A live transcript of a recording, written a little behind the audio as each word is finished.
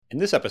In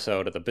this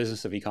episode of the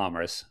Business of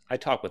E-commerce, I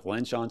talk with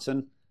Lance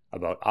Johnson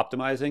about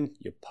optimizing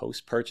your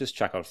post-purchase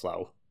checkout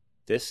flow.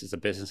 This is the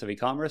Business of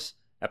E-commerce,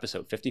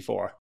 episode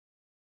 54.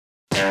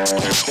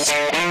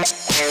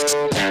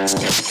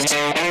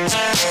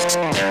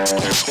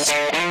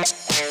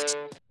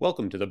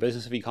 Welcome to the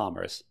Business of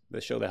E-commerce, the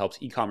show that helps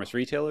e-commerce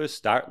retailers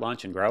start,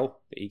 launch, and grow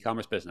the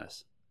e-commerce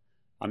business.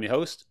 I'm your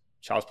host,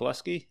 Charles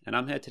Pileski, and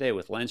I'm here today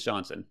with Lance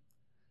Johnson.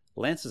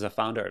 Lance is a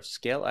founder of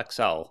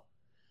ScaleXL.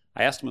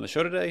 I asked him on the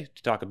show today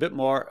to talk a bit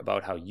more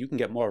about how you can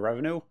get more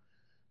revenue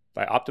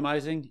by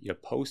optimizing your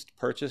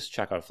post-purchase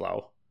checkout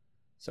flow.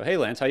 So hey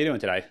Lance, how you doing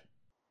today?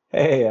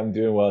 Hey, I'm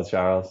doing well,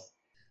 Charles.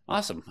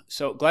 Awesome.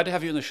 So glad to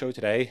have you on the show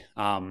today.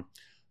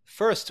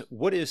 First,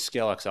 what is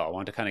ScaleXL? I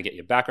wanted to kind of get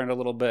your background a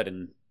little bit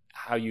and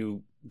how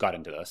you got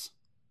into this.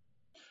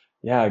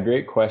 Yeah,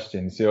 great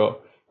question.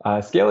 So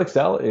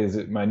ScaleXL is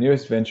my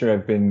newest venture.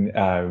 I've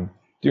been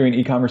doing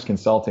e-commerce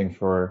consulting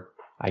for,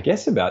 I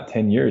guess, about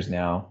 10 years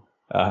now.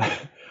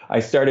 I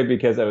started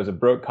because I was a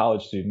broke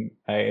college student.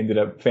 I ended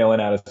up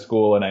failing out of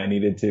school and I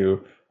needed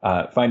to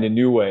find a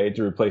new way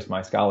to replace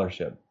my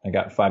scholarship. I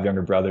got 5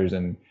 younger brothers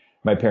and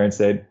my parents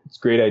said, it's a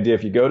great idea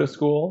if you go to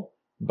school,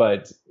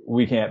 but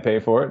we can't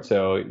pay for it.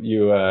 So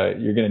you're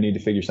going to need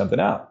to figure something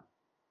out.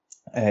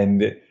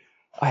 And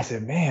I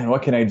said, man,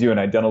 what can I do? And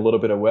I'd done a little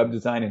bit of web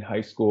design in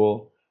high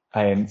school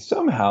and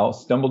somehow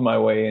stumbled my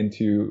way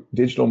into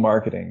digital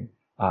marketing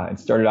and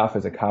started off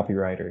as a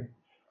copywriter.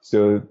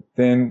 So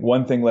then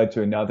one thing led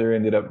to another,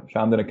 ended up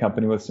founding a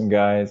company with some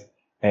guys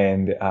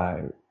and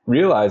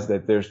realized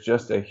that there's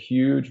just a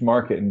huge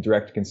market in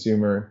direct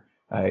consumer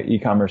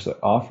e-commerce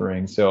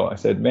offering. So I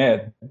said,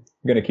 man, I'm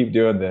going to keep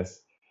doing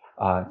this.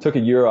 Took a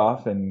year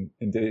off and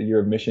did a year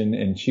of mission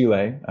in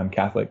Chile. I'm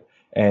Catholic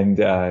and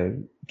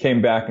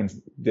came back and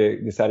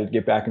decided to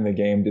get back in the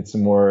game, did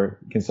some more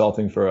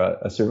consulting for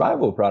a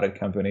survival product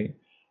company.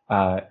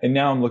 And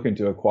now I'm looking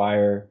to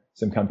acquire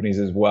some companies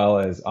as well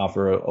as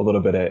offer a little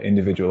bit of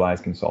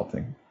individualized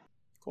consulting.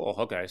 Cool.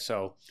 Okay.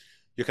 So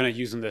you're kind of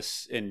using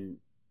this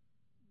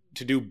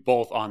to do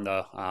both on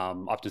the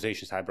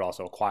optimization side, but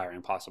also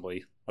acquiring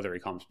possibly other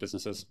e-commerce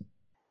businesses.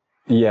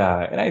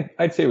 Yeah. And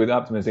I'd say with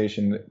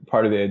optimization,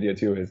 part of the idea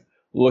too is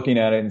looking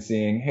at it and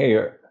seeing, hey,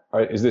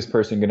 is this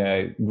person going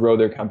to grow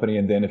their company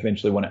and then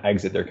eventually want to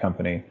exit their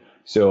company?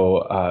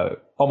 So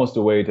almost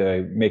a way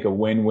to make a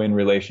win-win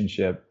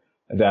relationship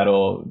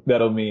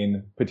that'll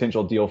mean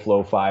potential deal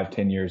flow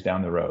 5-10 years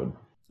down the road.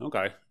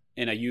 Okay.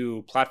 And are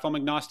you platform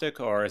agnostic,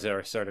 or is there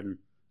a certain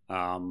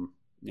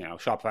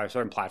Shopify, a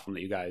certain platform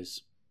that you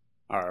guys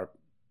are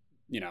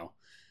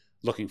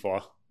looking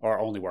for or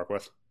only work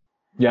with?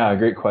 Yeah,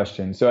 great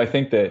question. So I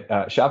think that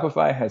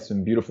Shopify has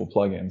some beautiful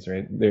plugins,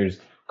 right? There's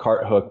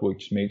CartHook,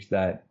 which makes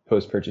that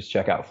post-purchase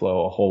checkout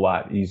flow a whole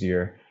lot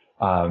easier.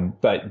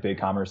 But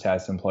BigCommerce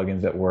has some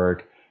plugins that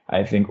work.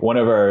 I think one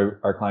of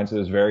our clients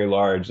was very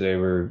large. They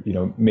were,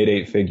 mid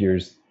 8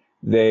 figures.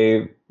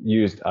 They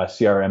used a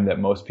CRM that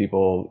most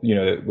people,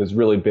 it was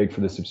really big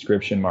for the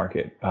subscription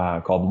market,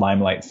 called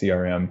Limelight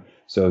CRM.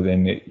 So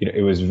then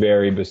it was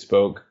very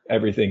bespoke.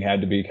 Everything had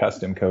to be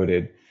custom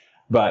coded,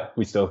 but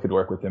we still could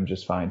work with them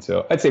just fine.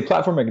 So I'd say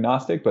platform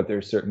agnostic, but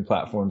there's certain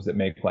platforms that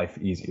make life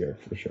easier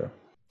for sure.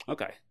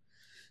 Okay.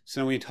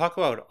 So when you talk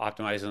about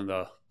optimizing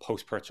the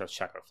post-purchase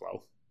checkout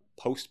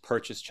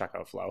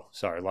flow.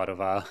 Sorry, a lot of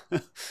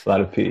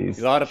P's.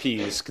 A lot of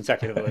P's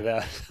consecutively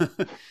there.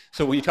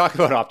 So when you talk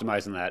about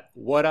optimizing that,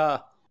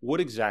 what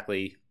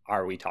exactly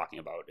are we talking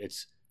about?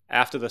 It's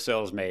after the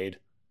sale is made,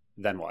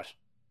 then what?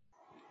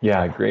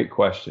 Yeah, great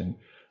question.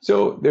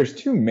 So there's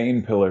 2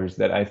 main pillars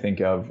that I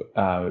think of.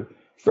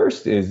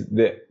 First is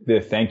the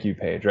thank you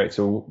page, right?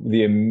 So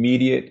the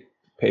immediate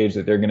page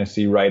that they're going to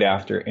see right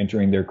after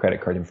entering their credit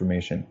card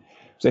information.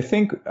 So I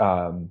think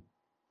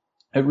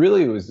it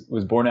really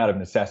was born out of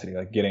necessity,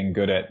 like getting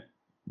good at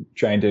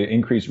trying to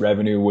increase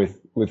revenue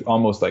with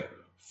almost like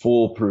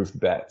foolproof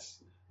bets.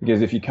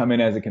 Because if you come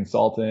in as a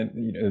consultant,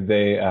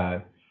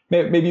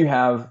 maybe you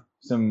have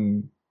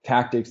some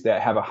tactics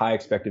that have a high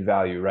expected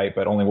value, right?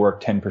 But only work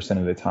 10%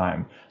 of the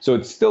time. So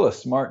it's still a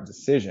smart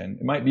decision.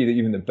 It might be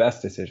even the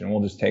best decision.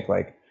 We'll just take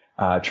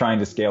trying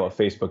to scale a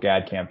Facebook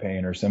ad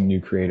campaign or some new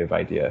creative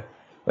idea.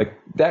 Like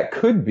that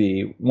could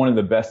be one of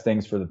the best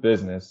things for the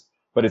business,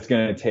 but it's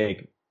going to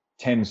take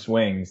 10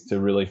 swings to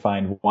really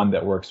find one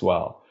that works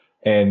well.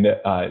 And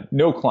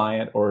no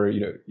client, or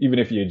even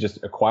if you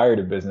just acquired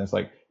a business,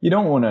 like you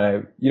don't want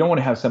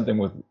to have something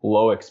with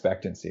low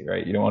expectancy,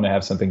 right? You don't want to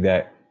have something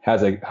that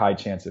has a high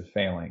chance of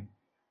failing.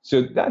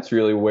 So that's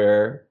really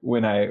where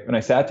when I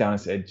sat down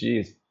and said,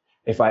 geez,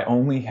 if I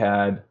only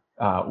had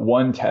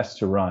one test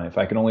to run, if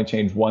I could only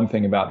change one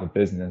thing about the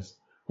business,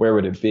 where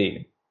would it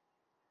be?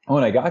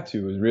 What I got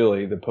to was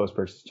really the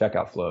post-purchase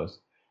checkout flows.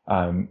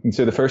 And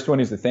so the first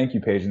one is the thank you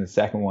page, and the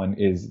second one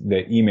is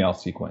the email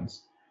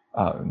sequence.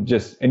 And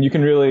you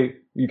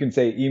can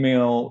say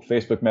email,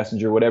 Facebook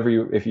Messenger, whatever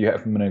if you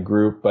have them in a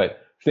group,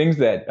 but things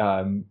that,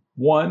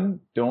 one,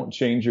 don't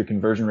change your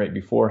conversion rate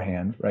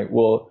beforehand, right?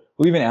 We'll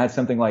even add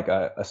something like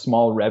a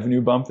small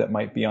revenue bump that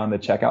might be on the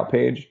checkout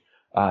page,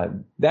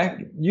 that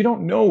you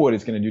don't know what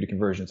it's going to do to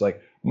conversions.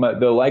 Like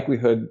the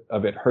likelihood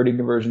of it hurting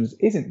conversions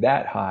isn't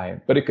that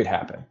high, but it could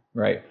happen,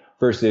 right?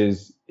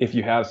 Versus if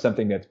you have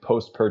something that's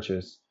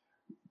post-purchase,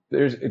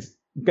 it's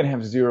going to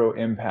have zero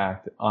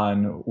impact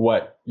on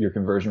what your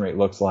conversion rate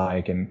looks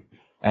like and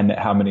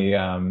how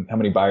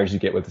many buyers you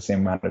get with the same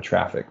amount of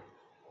traffic.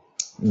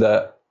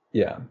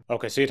 Yeah.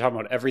 Okay, so you're talking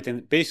about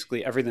everything.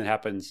 Basically, everything that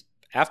happens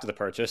after the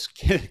purchase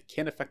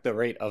can affect the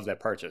rate of that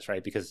purchase,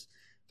 right? Because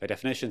by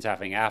definition, it's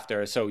happening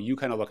after. So you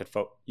kind of look at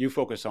you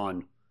focus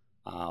on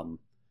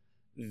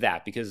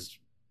that because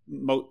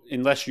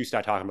unless you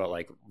start talking about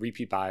like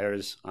repeat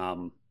buyers,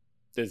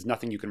 there's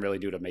nothing you can really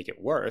do to make it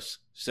worse.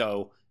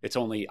 So it's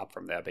only up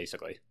from there,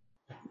 basically.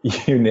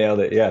 You nailed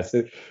it. Yes.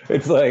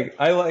 It's like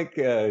I like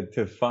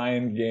to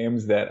find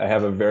games that I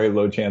have a very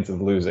low chance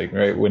of losing,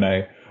 right? When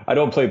I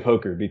don't play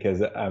poker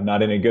because I'm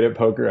not any good at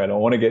poker. I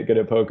don't want to get good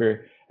at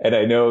poker. And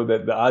I know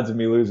that the odds of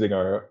me losing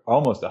are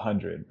almost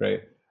 100,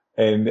 right?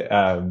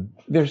 And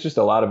there's just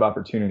a lot of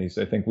opportunities.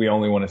 So I think we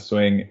only want to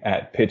swing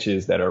at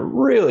pitches that are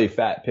really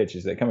fat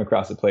pitches that come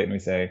across the plate and we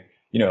say,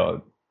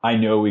 I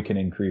know we can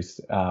increase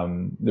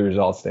the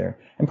results there.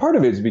 And part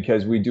of it is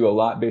because we do a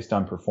lot based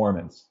on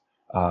performance.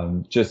 I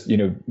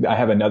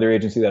have another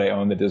agency that I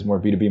own that does more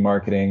B2B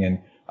marketing, and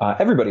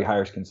everybody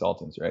hires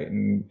consultants, right?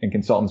 And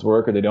consultants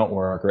work or they don't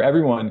work, or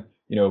everyone,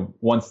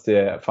 wants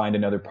to find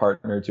another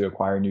partner to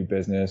acquire new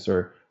business,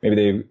 or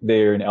maybe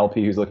they're an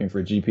LP who's looking for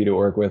a GP to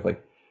work with.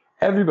 Like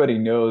everybody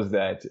knows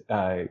that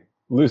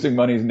losing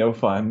money is no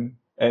fun,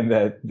 and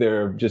that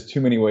there are just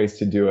too many ways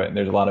to do it. And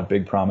there's a lot of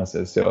big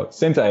promises. So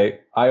since I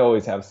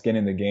always have skin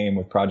in the game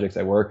with projects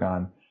I work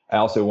on, I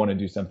also want to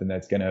do something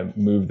that's going to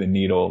move the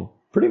needle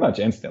pretty much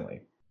instantly.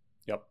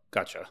 Yep,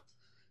 gotcha.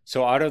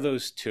 So out of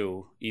those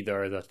two,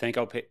 either the thank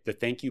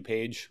you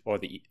page or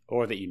the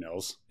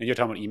emails, and you're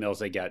talking about emails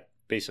they get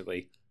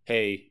basically,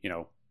 hey,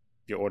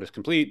 your order's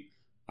complete.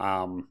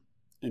 And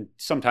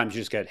sometimes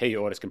you just get, hey,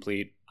 your order's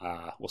complete.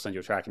 We'll send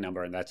you a tracking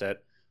number and that's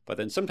it. But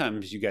then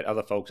sometimes you get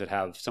other folks that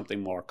have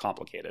something more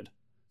complicated.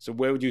 So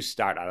where would you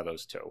start out of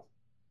those two?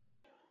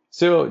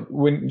 So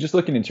when just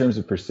looking in terms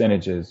of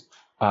percentages,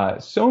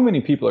 so many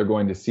people are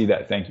going to see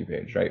that thank you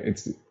page, right?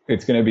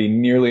 It's going to be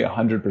nearly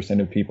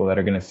 100% of people that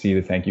are going to see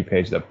the thank you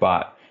page that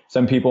bought.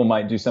 Some people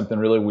might do something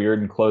really weird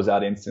and close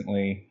out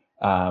instantly.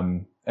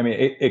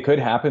 It could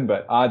happen,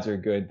 but odds are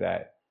good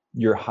that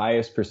your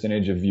highest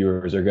percentage of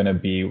viewers are going to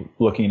be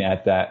looking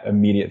at that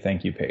immediate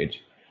thank you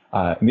page.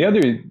 And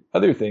the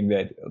other thing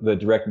that the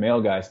direct mail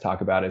guys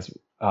talk about is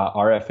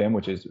RFM,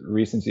 which is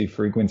recency,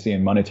 frequency,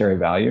 and monetary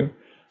value.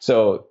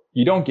 So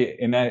you don't get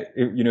in that,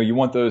 you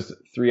want those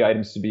three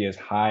items to be as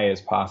high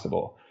as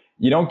possible.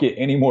 You don't get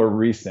any more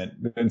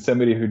recent than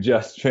somebody who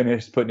just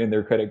finished putting in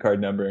their credit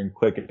card number and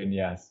clicking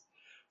yes.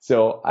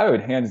 So I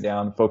would hands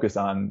down focus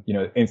on,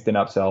 instant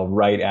upsell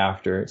right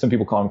after. Some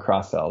people call them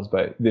cross sells,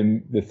 but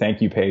then the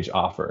thank you page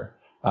offer,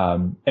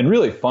 and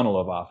really funnel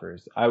of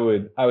offers. I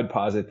would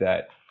posit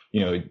that,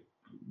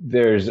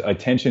 there's a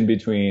tension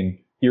between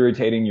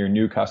irritating your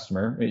new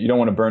customer. You don't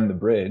want to burn the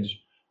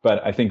bridge,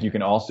 but I think you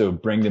can also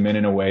bring them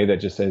in a way that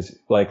just says,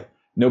 like,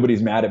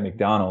 nobody's mad at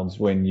McDonald's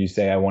when you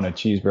say, I want a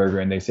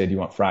cheeseburger, and they say, do you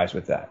want fries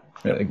with that?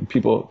 Like,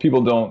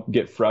 people don't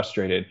get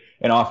frustrated.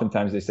 And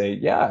oftentimes they say,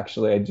 yeah,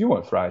 actually, I do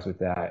want fries with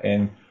that.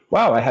 And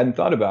wow, I hadn't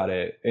thought about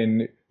it.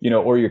 And,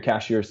 or your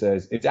cashier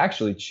says, it's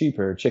actually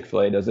cheaper.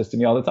 Chick-fil-A does this to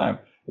me all the time.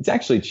 It's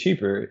actually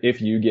cheaper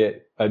if you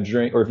get a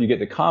drink, or if you get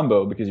the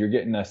combo, because you're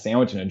getting a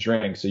sandwich and a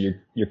drink. So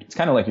it's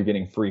kind of like you're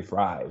getting free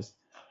fries.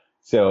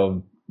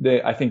 So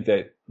I think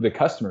that the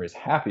customer is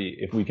happy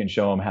if we can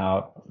show them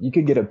how you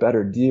could get a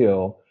better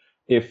deal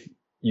if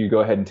you go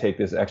ahead and take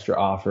this extra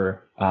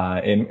offer,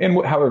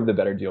 and however the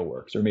better deal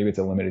works, or maybe it's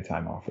a limited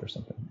time offer or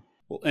something.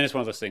 Well, and it's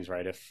one of those things,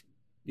 right? If,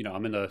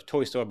 I'm in the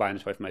toy store buying a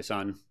toy for my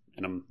son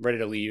and I'm ready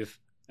to leave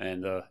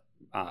and the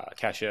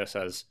cashier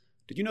says,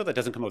 did you know that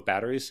doesn't come with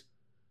batteries?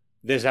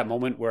 There's that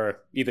moment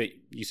where either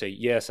you say,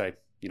 yes, I,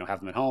 have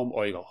them at home,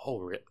 or you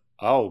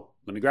go,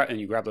 let me grab, and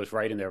you grab those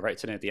right in there, right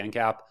sitting at the end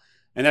cap.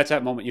 And that's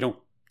that moment you don't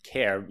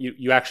care.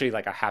 You actually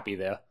are happy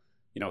there,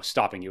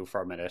 stopping you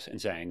for a minute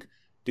and saying,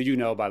 did you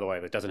know, by the way,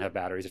 that doesn't have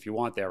batteries? If you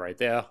want, they're right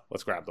there.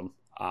 Let's grab them.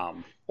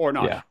 Or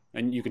not. Yeah.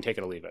 And you can take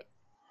it or leave it.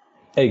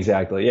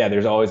 Exactly. Yeah.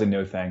 There's always a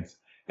no thanks.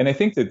 And I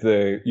think that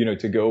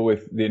to go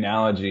with the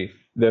analogy,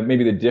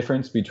 maybe the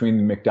difference between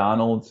the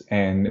McDonald's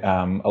and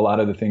a lot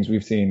of the things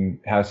we've seen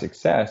have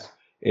success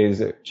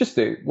is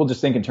we'll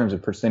just think in terms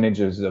of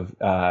percentages of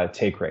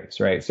take rates,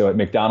 right? So at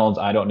McDonald's,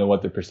 I don't know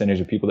what the percentage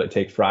of people that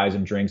take fries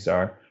and drinks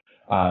are.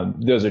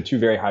 Those are two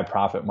very high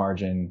profit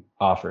margin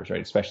offers,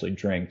 right? Especially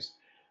drinks.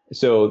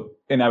 So,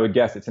 and I would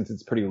guess that since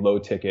it's pretty low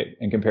ticket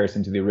in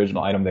comparison to the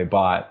original item they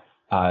bought,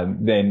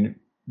 then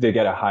they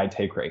get a high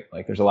take rate.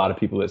 Like there's a lot of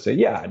people that say,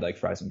 yeah, I'd like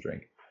fries and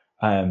drink.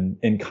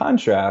 In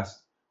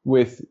contrast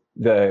with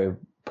the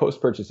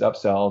post-purchase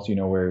upsells,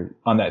 where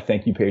on that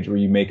thank you page where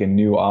you make a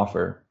new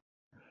offer,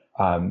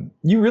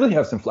 you really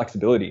have some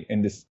flexibility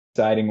in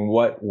deciding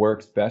what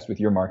works best with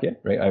your market,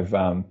 right?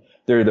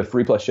 There are the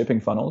free plus shipping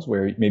funnels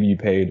where maybe you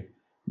paid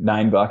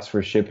 $9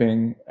 for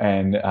shipping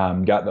and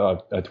got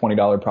a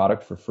 $20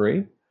 product for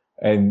free,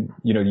 and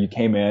you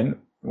came in,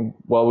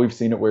 well, we've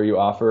seen it where you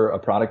offer a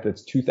product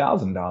that's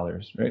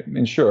 $2,000, right?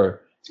 And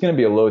sure, it's going to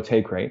be a low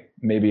take rate,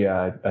 maybe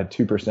a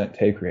 2%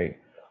 take rate,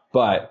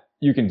 but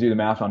you can do the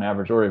math on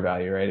average order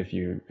value, right? If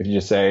you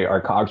just say our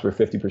COGS were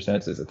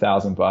 50%, so it's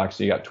 $1,000,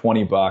 so you got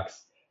 $20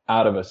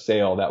 out of a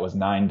sale that was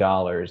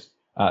 $9.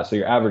 So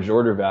your average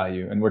order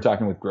value, and we're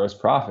talking with gross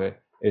profit,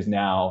 is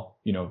now,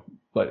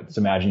 let's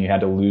imagine you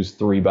had to lose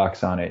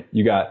 $3 on it.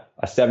 You got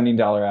a $17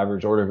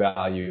 average order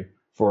value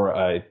for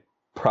a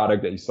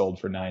product that you sold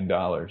for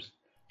 $9.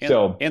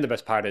 And the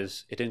best part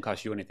is it didn't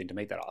cost you anything to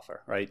make that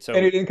offer, right? And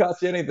it didn't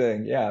cost you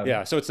anything. Yeah.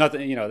 Yeah. So it's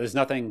nothing, there's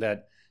nothing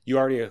that you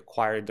already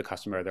acquired the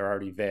customer. They're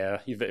already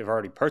there. You've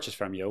already purchased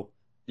from you.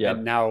 Yeah.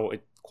 And now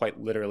it quite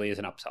literally is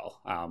an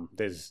upsell.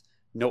 There's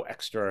no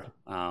extra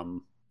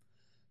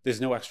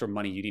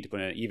money you need to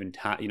put in, even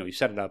time, you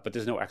set it up, but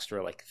there's no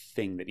extra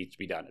thing that needs to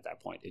be done at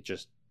that point. It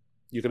just,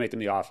 you can make them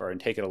the offer and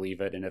take it or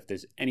leave it. And if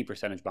there's any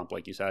percentage bump,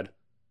 like you said,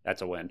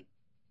 that's a win.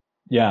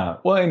 Yeah.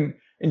 Well, and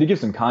to give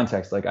some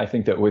context, I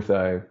think that with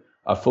a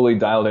fully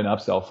dialed in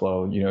upsell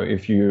flow,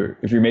 if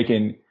you're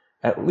making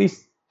at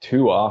least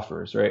 2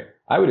 offers, right,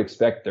 I would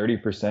expect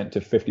 30% to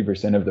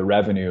 50% of the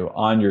revenue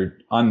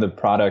on the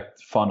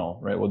product funnel,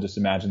 right? We'll just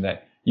imagine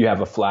that you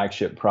have a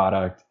flagship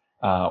product,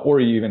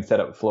 or you even set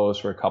up flows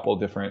for a couple of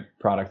different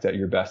products at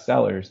your best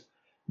sellers.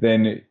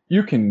 Then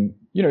you can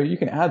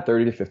add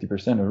 30 to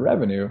 50% of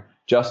revenue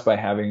just by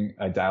having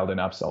a dialed in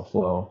upsell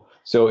flow.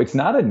 So it's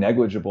not a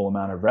negligible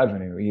amount of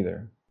revenue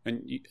either.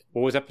 And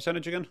what was that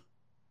percentage again?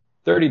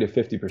 30 to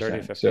 50%. 30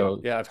 to 50. So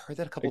yeah, I've heard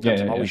that a couple of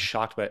times. I'm always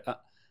shocked by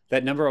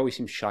that number. Always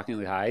seems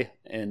shockingly high,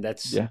 and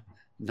that's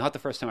not the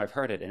first time I've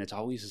heard it. And it's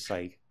always just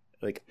like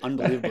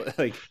unbelievable.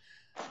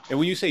 And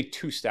when you say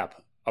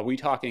 2-step, are we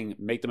talking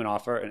make them an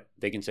offer and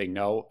they can say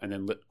no, and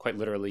then quite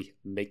literally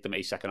make them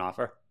a second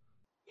offer?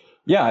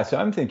 Yeah. So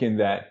I'm thinking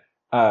that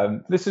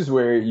this is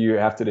where you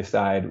have to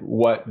decide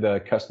what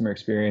the customer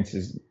experience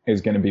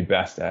is going to be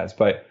best as.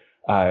 But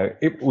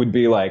it would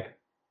be like,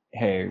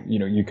 hey,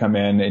 you come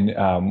in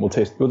and we'll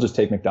just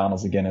take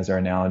McDonald's again as our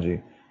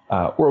analogy,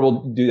 or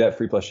we'll do that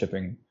free plus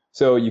shipping.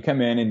 So you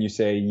come in and you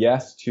say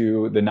yes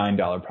to the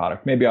 $9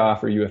 product. Maybe I'll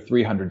offer you a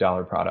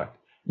 $300 product.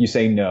 You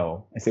say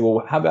no. I say,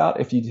 well, how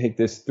about if you take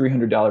this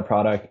 $300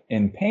 product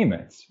in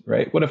payments,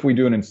 right? What if we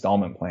do an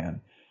installment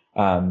plan?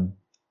 And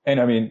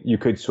I mean, you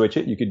could switch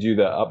it. You could do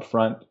the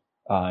upfront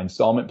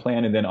installment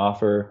plan and then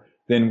offer.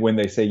 Then when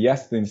they say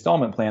yes to the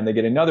installment plan, they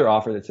get another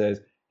offer that says,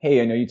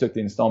 hey, I know you took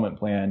the installment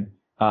plan.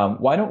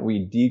 Why don't we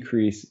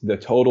decrease the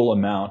total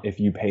amount if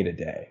you pay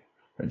today?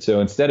 And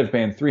so instead of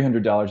paying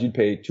 $300, you'd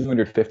pay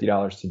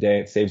 $250 today.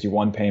 It saves you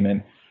one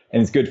payment,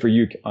 and it's good for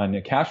you on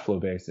a cash flow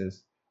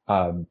basis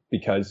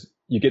because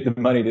you get the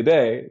money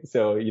today,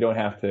 so you don't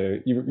have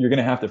to. You're going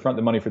to have to front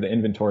the money for the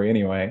inventory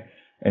anyway,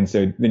 and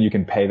so then you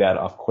can pay that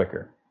off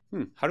quicker.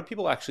 How do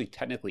people actually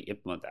technically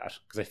implement that?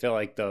 Because I feel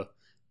like the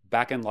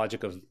back end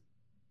logic of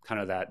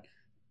kind of that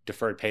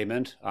deferred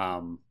payment,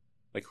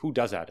 who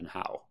does that and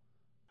how?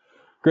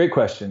 Great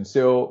question.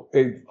 So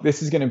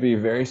this is going to be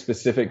very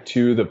specific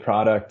to the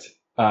product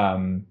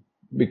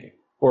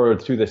or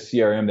to the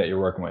CRM that you're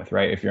working with,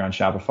 right? If you're on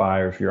Shopify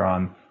or if you're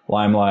on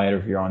Limelight or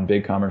if you're on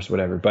BigCommerce,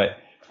 whatever. But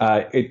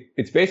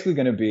it's basically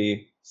going to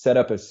be set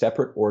up as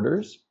separate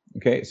orders.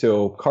 Okay.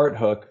 So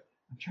CartHook,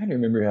 I'm trying to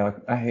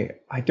remember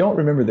I don't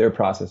remember their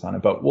process on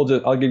it, but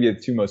I'll give you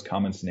the 2 most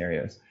common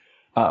scenarios.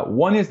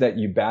 One is that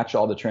you batch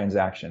all the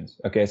transactions.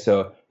 Okay.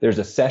 So there's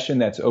a session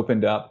that's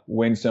opened up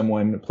when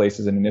someone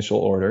places an initial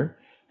order.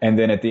 And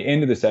then at the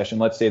end of the session,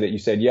 let's say that you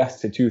said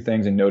yes to 2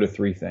 things and no to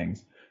 3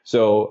 things.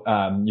 So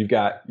you've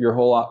got your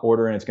whole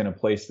order and it's going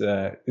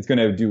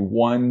to do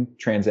one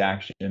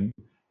transaction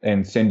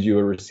and send you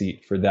a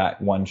receipt for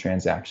that one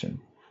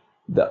transaction.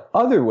 The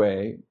other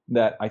way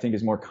that I think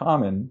is more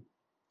common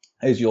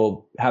is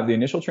you'll have the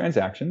initial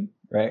transaction,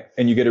 right?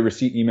 And you get a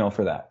receipt email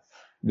for that.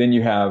 Then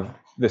you have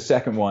the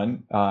second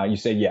one, you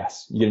say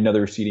yes, you get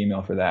another receipt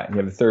email for that. And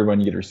you have the third one,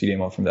 you get a receipt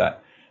email from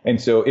that.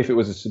 And so if it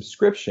was a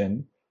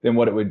subscription, then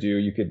what it would do,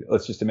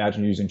 let's just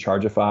imagine using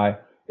Chargeify.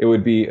 It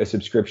would be a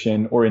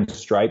subscription, or in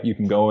Stripe, you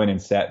can go in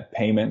and set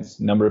payments,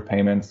 number of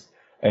payments.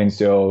 And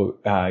so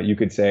you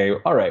could say,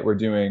 all right, we're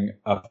doing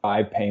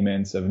 5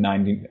 payments of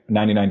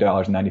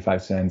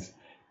 $99.95.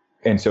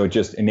 And so it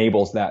just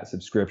enables that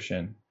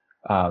subscription,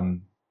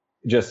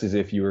 just as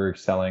if you were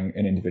selling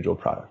an individual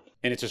product.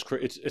 And it's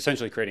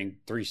essentially creating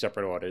 3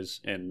 separate orders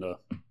in the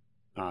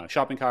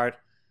shopping cart.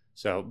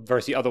 So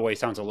versus the other way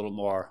sounds a little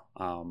more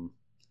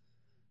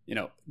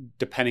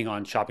depending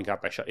on shopping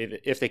cart by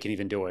if they can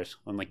even do it,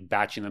 on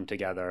batching them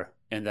together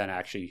and then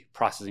actually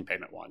processing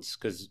payment once.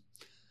 Because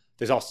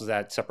there's also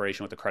that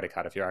separation with the credit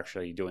card if you're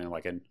actually doing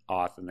an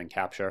auth and then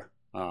capture.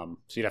 So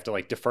you'd have to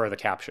defer the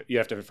capture. You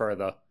have to defer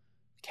the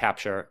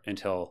capture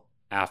until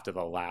after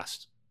the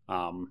last,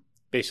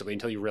 basically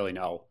until you really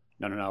know,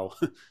 no,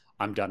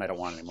 I'm done. I don't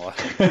want it anymore.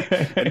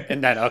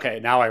 and then,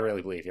 okay, now I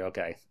really believe you.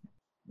 Okay.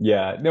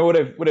 Yeah. No, what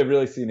I've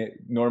really seen it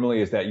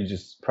normally is that you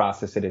just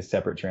process it as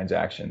separate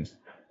transactions.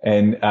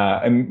 And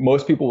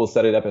most people will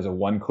set it up as a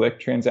one-click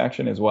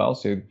transaction as well.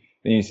 So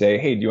then you say,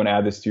 hey, do you want to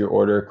add this to your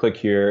order? Click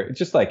here. It's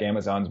just like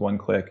Amazon's one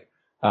click.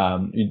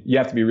 You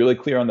have to be really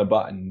clear on the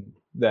button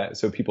that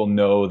so people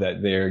know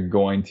that they're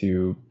going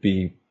to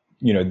be,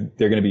 they're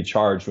going to be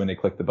charged when they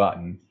click the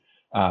button.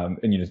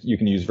 And you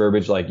can use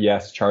verbiage like,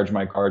 yes, charge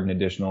my card an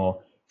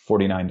additional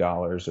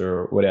 $49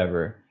 or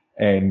whatever.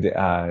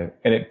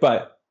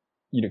 But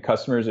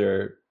customers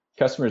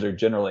are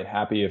generally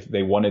happy if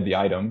they wanted the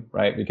item,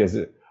 right? Because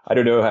I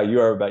don't know how you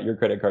are about your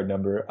credit card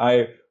number.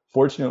 I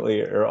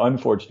fortunately or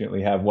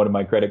unfortunately have one of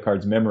my credit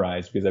cards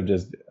memorized because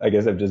I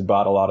guess I've just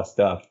bought a lot of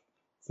stuff.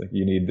 It's like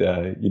you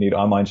need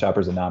Online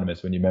Shoppers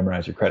Anonymous when you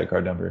memorize your credit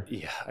card number.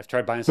 Yeah, I've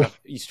tried buying stuff.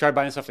 You try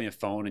buying stuff on your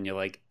phone, and you're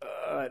like,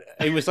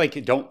 it was like,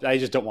 I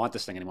just don't want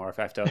this thing anymore if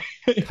I have to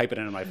type it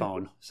into my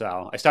phone.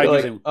 So I started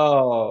using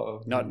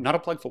not a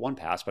plug for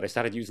OnePass, but I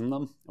started using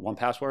them,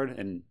 1Password,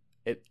 and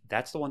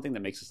that's the one thing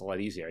that makes this a lot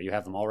easier. You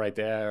have them all right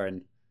there,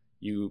 and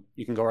you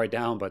can go right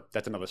down, but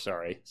that's another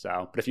story.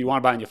 So, but if you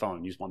want to buy on your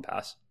phone, use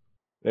OnePass.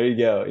 There you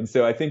go. And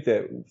so I think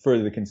that for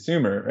the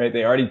consumer, right,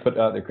 they already put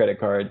out their credit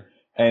card.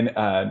 And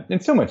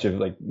so much of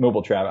like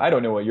mobile traffic, I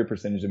don't know what your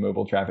percentage of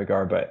mobile traffic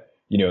are, but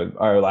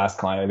our last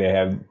client, they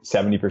have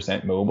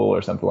 70% mobile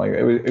or something like that.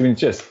 It was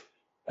just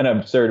an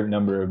absurd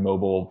number of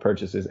mobile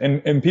purchases.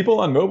 And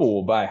people on mobile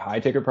will buy high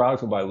ticket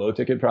products, will buy low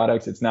ticket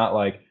products. It's not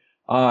like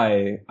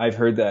I've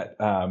heard that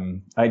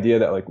idea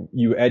that like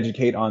you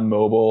educate on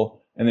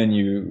mobile and then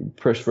you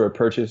push for a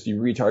purchase, you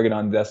retarget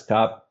on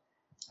desktop.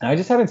 And I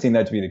just haven't seen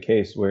that to be the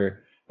case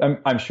where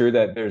I'm sure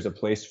that there's a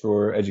place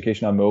for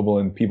education on mobile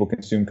and people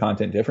consume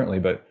content differently,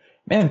 but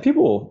man,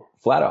 people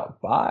flat out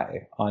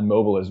buy on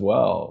mobile as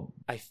well.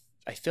 I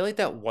feel like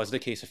that was the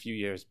case a few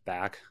years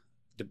back.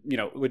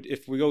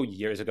 If we go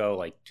years ago,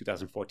 like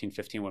 2014,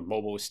 15, when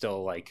mobile was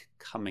still like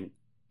coming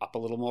up a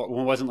little more,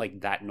 when it wasn't like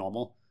that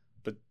normal.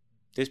 But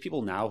there's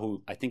people now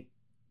who I think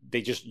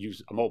they just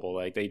use a mobile.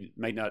 Like they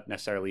might not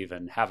necessarily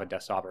even have a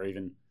desktop or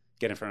even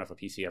get in front of a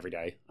PC every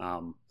day.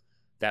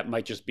 That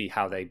might just be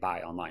how they buy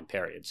online,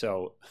 period.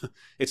 So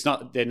you're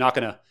not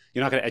gonna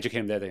educate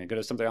them there. They're gonna go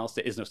to something else.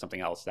 There is no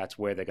something else. That's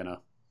where they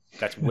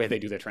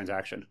do their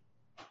transaction.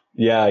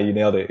 Yeah, you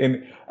nailed it.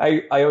 And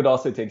I would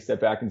also take a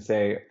step back and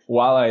say,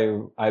 while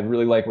I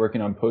really like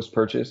working on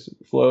post-purchase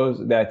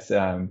flows, that's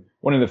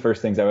one of the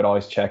first things I would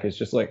always check is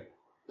just like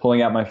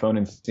pulling out my phone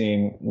and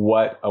seeing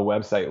what a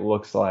website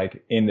looks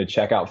like in the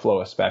checkout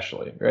flow,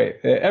 especially,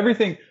 right?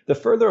 Everything, the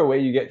further away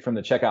you get from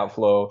the checkout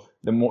flow,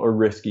 the more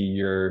risky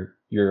your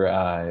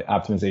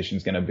optimization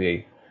is going to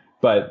be.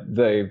 But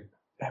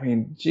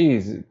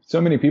geez,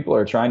 so many people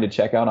are trying to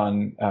check out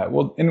on,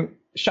 and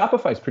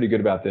Shopify is pretty good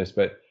about this,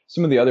 but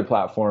some of the other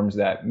platforms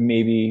that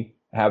maybe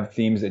have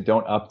themes that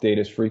don't update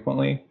as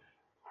frequently,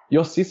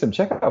 you'll see some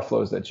checkout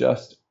flows that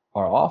just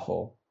are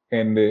awful.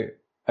 And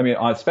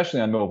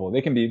especially on mobile,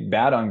 they can be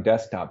bad on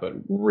desktop, but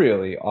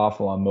really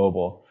awful on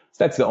mobile.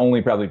 So that's the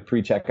only probably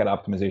pre-checkout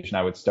optimization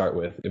I would start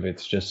with if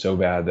it's just so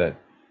bad that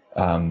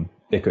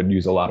it could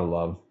use a lot of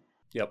love.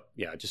 Yep.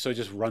 Yeah.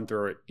 Just run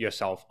through it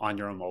yourself on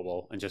your own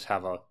mobile and just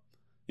have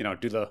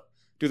do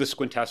the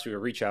squint test where you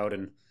reach out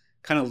and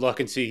kind of look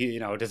and see,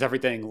 does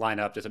everything line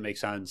up? Does it make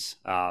sense?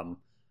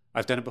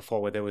 I've done it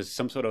before where there was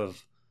some sort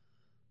of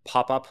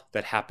pop-up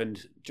that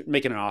happened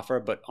making an offer,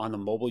 but on the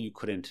mobile, you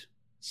couldn't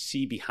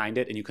see behind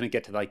it and you couldn't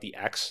get to like the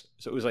X.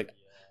 So it was like,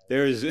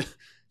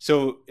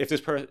 so if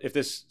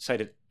this site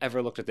had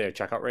ever looked at their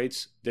checkout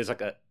rates, there's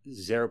like a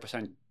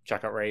 0%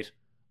 checkout rate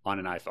on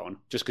an iPhone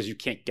just because you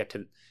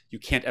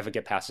can't ever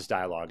get past this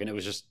dialogue. And it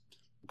was just,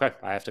 okay,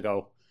 I have to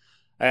go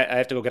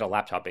get a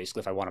laptop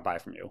basically if I want to buy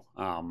from you.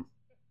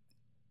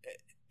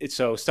 It's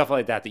so stuff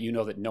like that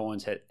that no one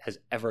has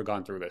ever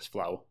gone through this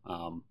flow.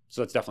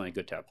 So that's definitely a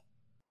good tip.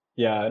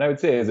 Yeah, and I would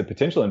say as a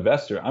potential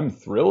investor, I'm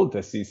thrilled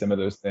to see some of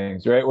those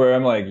things, right? Where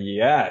I'm like,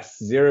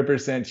 yes, 0%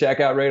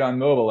 checkout rate on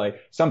mobile,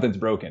 like something's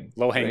broken.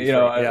 Low hanging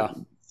fruit, yeah.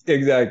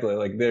 Exactly.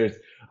 Like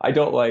I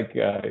don't like,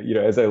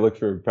 as I look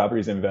for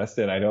properties to invest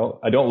in, I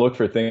don't look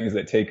for things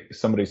that take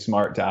somebody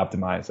smart to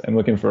optimize. I'm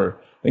looking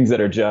for things that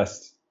are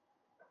just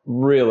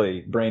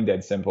really brain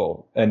dead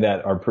simple and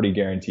that are pretty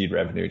guaranteed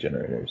revenue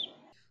generators.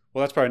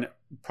 Well, that's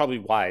probably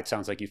why it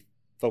sounds like you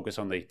focus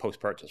on the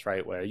post-purchase,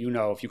 right? Where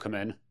if you come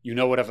in,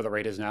 whatever the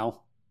rate is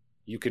now,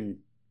 you can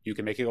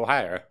make it go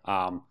higher.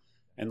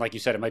 And like you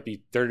said, it might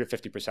be 30 to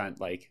 50%.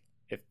 Like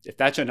if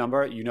that's your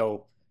number,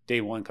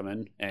 day one come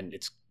in and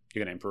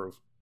you're gonna improve.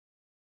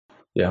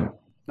 Yeah.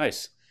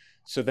 Nice.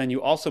 So then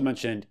you also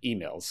mentioned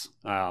emails.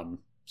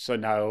 So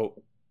now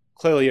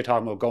clearly you're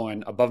talking about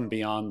going above and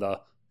beyond the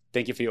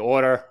thank you for your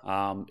order.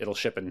 It'll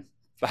ship in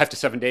 5 to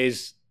 7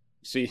 days.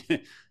 See,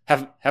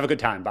 have a good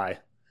time. Bye.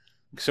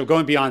 So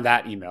going beyond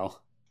that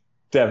email.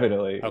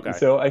 Definitely. Okay.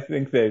 So I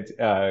think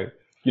that,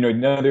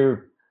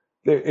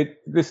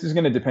 this is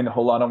going to depend a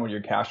whole lot on what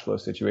your cash flow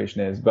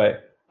situation is,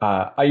 but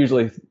I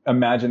usually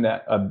imagine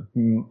that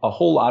a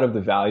whole lot of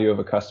the value of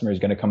a customer is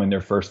going to come in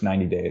their first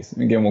 90 days.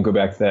 And again, we'll go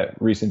back to that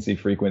recency,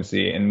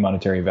 frequency, and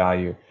monetary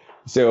value.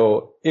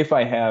 So if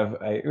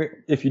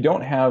you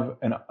don't have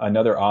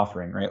another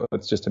offering, right?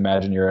 Let's just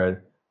imagine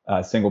you're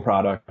a single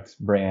product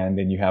brand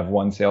and you have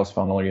one sales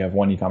funnel or you have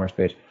one e-commerce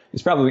page.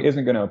 This probably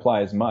isn't going to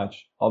apply as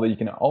much, although you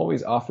can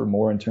always offer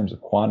more in terms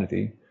of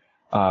quantity.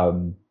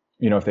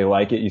 If they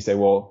like it, you say,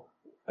 well,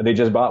 they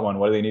just bought one.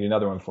 What do they need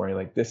another one for? You're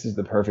like, this is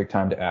the perfect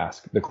time to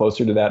ask. The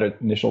closer to that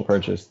initial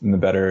purchase, then the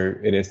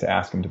better it is to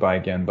ask them to buy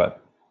again.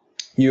 But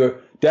you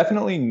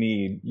definitely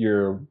need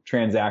your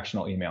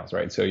transactional emails,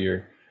 right? So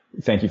your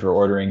thank you for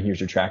ordering, here's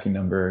your tracking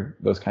number,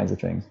 those kinds of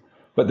things.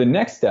 But the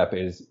next step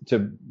is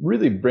to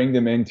really bring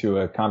them into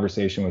a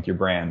conversation with your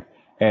brand.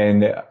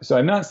 And so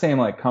I'm not saying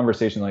like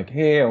conversation like,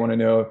 hey, I want to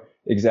know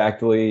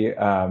exactly,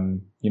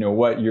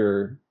 what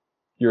your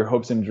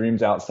hopes and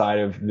dreams outside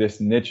of this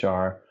niche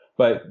are,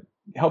 but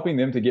helping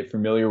them to get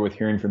familiar with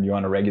hearing from you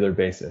on a regular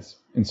basis.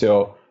 And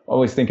so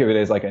always think of it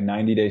as like a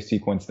 90-day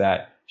sequence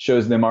that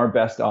shows them our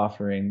best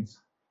offerings,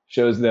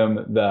 shows them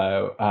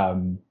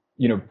the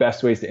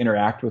best ways to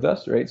interact with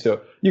us, right?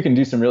 So you can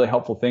do some really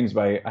helpful things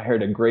I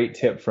heard a great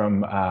tip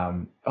from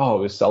it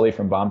was Sully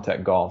from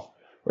BombTech Golf,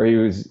 where he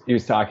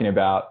was talking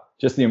about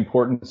just the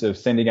importance of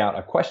sending out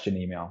a question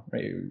email,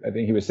 right? I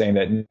think he was saying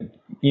that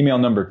email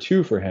number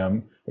 2 for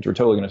him, which we're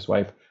totally going to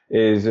swipe,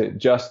 is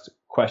just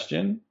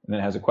question, and then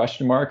it has a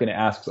question mark, and it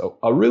asks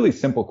a really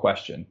simple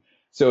question.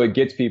 So it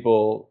gets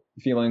people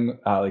feeling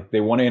like they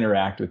want to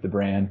interact with the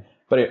brand,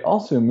 but it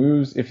also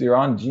moves, if you're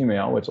on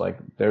Gmail, which like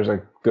there's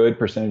a good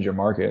percentage of your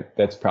market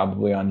that's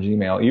probably on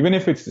Gmail, even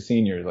if it's the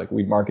seniors, like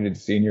we've marketed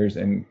to seniors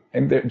and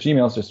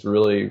Gmail is just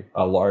really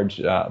a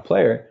large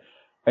player.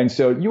 And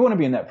so you want to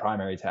be in that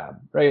primary tab,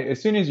 right?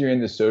 As soon as you're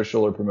in the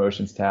social or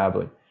promotions tab,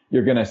 like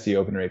you're going to see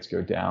open rates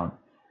go down.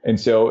 And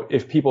so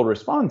if people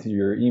respond to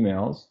your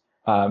emails,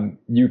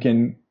 you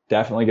can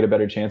definitely get a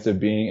better chance of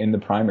being in the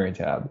primary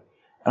tab.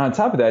 And on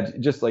top of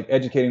that, just like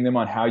educating them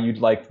on how you'd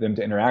like them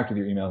to interact with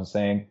your emails and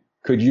saying,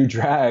 could you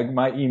drag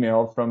my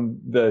email from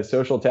the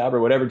social tab or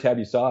whatever tab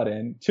you saw it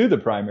in to the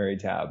primary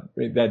tab?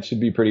 Right? That should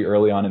be pretty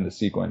early on in the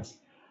sequence.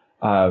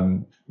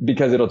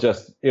 Because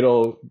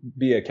it'll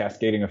be a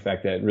cascading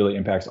effect that really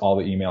impacts all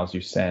the emails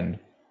you send.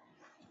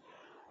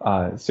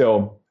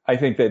 So I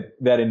think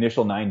that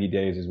initial 90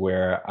 days is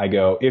where I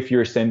go, if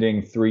you're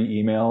sending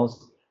 3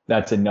 emails,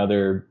 that's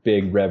another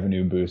big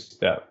revenue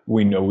boost that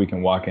we know we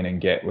can walk in and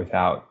get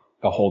without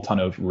a whole ton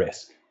of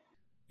risk.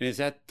 And is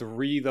that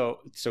 3 though?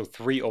 So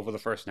 3 over the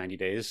first 90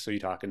 days. So you're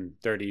talking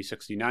 30,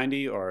 60,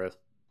 90, or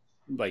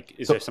like,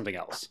 is there something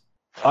else?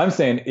 I'm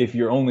saying if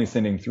you're only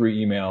sending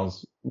 3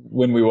 emails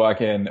when we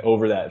walk in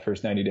over that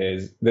first 90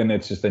 days, then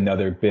it's just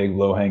another big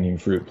low hanging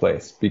fruit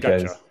place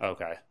because Gotcha.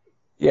 Okay.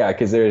 Yeah,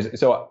 because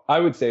so I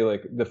would say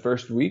like the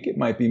first week, it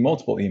might be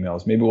multiple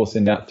emails. Maybe we'll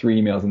send out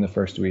 3 emails in the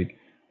first week.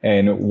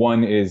 And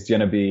one is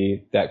going to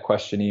be that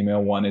question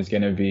email. One is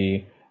going to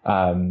be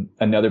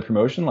another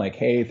promotion like,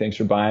 hey, thanks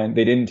for buying.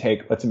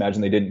 Let's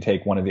imagine they didn't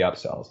take one of the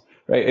upsells,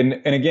 right?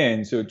 And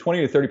again, so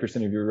 20 to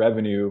 30% of your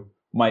revenue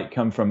might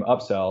come from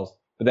upsells,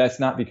 but that's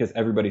not because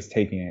everybody's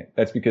taking it.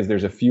 That's because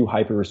there's a few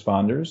hyper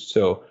responders.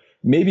 So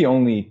maybe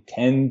only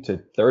 10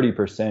 to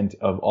 30%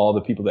 of all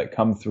the people that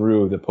come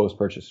through the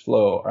post-purchase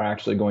flow are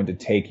actually going to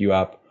take you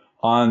up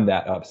on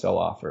that upsell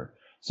offer.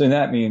 So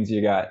that means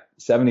you got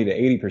 70 to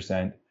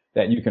 80%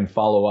 that you can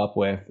follow up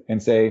with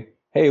and say,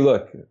 hey,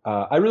 look,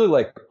 I really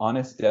like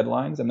honest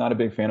deadlines. I'm not a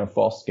big fan of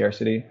false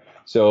scarcity.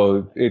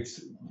 So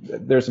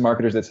there's some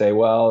marketers that say,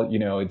 well,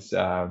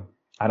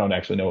 I don't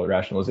actually know what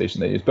rationalization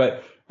they use,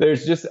 but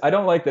I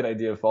don't like that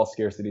idea of false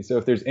scarcity. So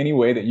if there's any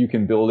way that you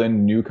can build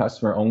in new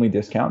customer only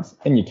discounts,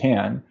 and you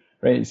can,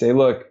 right? You say,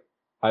 look,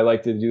 I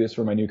like to do this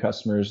for my new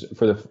customers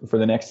for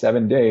the next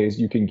 7 days.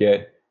 You can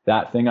get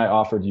that thing I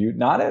offered you,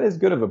 not at as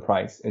good of a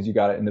price as you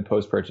got it in the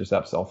post-purchase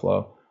upsell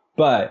flow,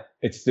 but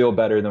it's still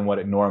better than what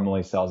it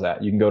normally sells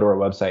at. You can go to our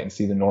website and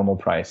see the normal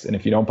price. And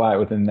if you don't buy it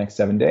within the next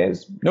 7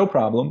 days, no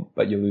problem,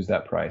 but you lose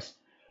that price.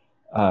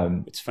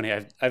 It's funny.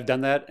 I've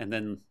done that. And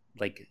then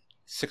like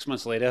 6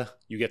 months later,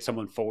 you get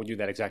someone forward you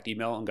that exact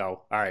email and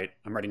go, all right,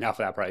 I'm ready now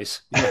for that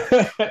price.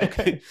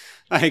 Okay.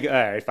 All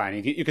right,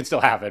 fine. You can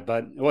still have it,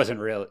 but it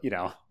wasn't real, it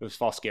was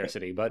false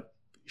scarcity, but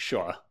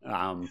sure.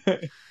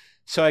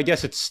 So I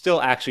guess it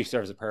still actually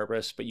serves a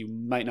purpose, but you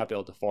might not be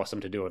able to force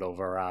them to do it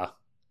over,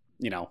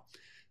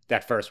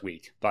 that first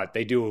week. But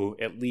they do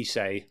at least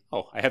say,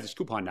 oh, I have this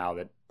coupon now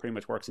that pretty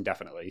much works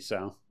indefinitely.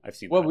 So I've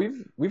seen that. Well,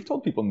 we've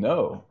told people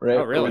no, right?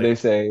 Oh, really? Or they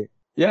say,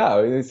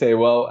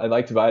 well, I'd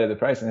like to buy it at the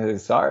price. And I say,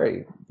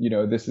 sorry,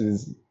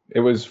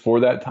 it was for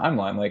that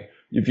timeline. Like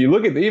if you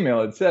look at the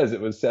email, it says it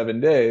was 7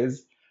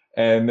 days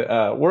and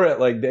we're at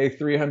like day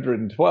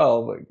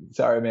 312. Like,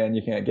 sorry, man,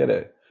 you can't get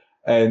it.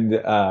 And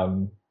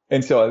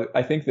so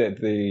I think that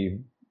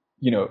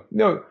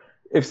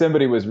if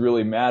somebody was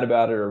really mad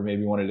about it or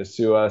maybe wanted to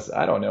sue us,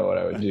 I don't know what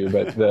I would do.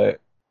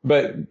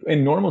 But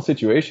in normal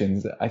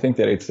situations, I think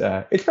that it's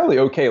probably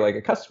okay. Like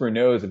a customer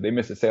knows if they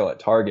miss a sale at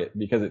Target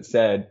because it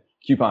said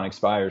coupon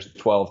expires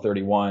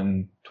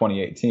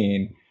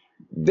 12/31/2018,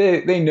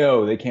 they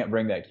know they can't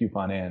bring that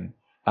coupon in.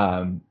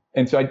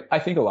 And so I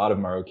think a lot of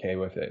them are okay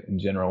with it in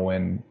general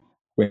when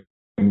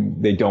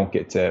they don't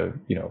get to,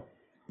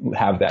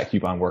 have that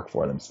coupon work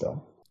for them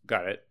still.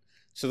 Got it.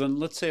 So then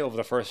let's say over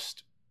the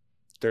first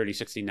 30,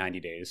 60, 90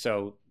 days.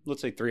 So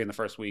let's say 3 in the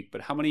first week, but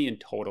how many in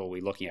total are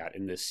we looking at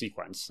in this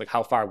sequence? Like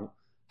how far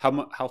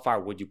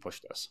would you push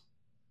this?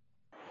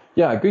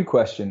 Yeah, good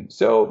question.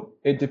 So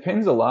it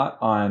depends a lot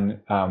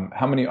on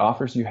how many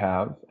offers you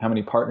have, how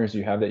many partners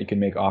you have that you can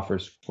make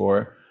offers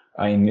for.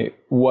 I mean,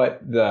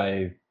 what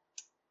the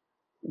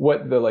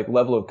like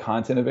level of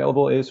content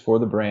available is for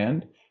the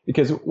brand.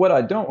 Because what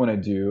I don't want to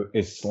do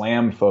is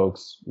slam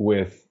folks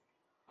with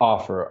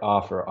offer,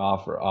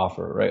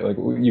 right? Like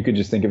you could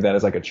just think of that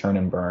as like a churn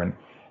and burn.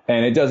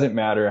 And it doesn't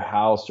matter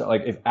how strong,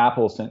 like if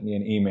Apple sent me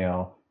an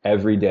email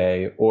every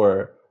day,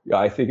 or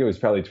I think it was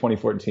probably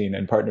 2014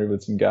 and partnered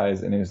with some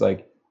guys, and it was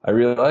like, I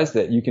realized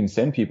that you can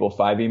send people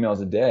 5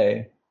 emails a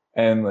day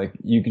and like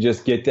you could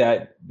just get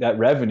that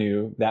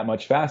revenue that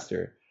much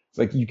faster. It's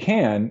like you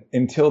can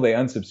until they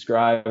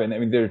unsubscribe. And I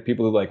mean, there are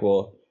people who like,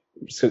 well,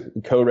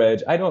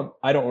 co-reg. I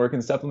don't work in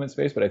the supplement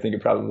space, but I think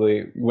it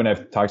probably, when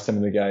I've talked to some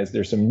of the guys,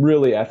 there's some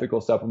really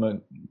ethical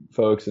supplement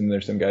folks, and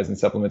there's some guys in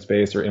supplement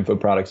space or info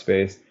product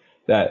space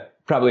that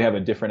probably have a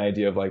different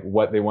idea of like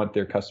what they want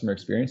their customer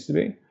experience to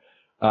be.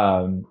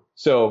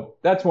 So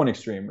that's one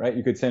extreme, right?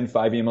 You could send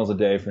 5 emails a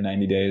day for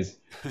 90 days,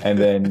 and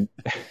then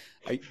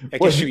I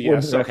guess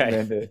yes,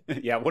 okay.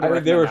 Yeah,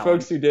 there were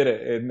folks who did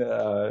it, and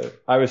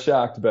I was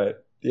shocked,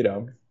 but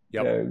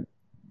Yep.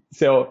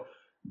 So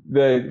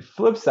the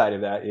flip side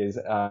of that is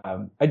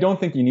I don't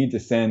think you need to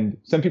send.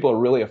 Some people are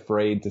really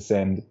afraid to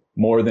send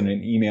more than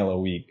an email a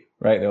week,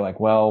 right? They're like,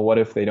 well, what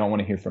if they don't want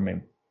to hear from me?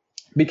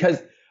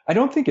 Because I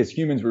don't think as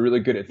humans we're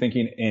really good at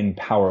thinking in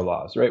power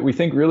laws, right? We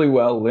think really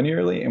well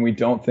linearly, and we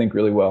don't think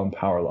really well in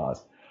power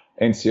laws.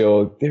 And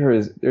so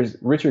there's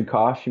Richard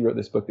Koch, who wrote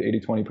this book, The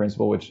 80-20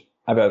 Principle, which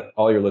I bet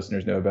all your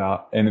listeners know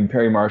about. And then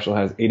Perry Marshall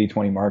has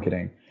 80-20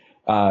 Marketing.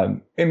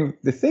 And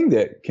the thing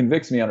that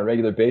convicts me on a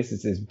regular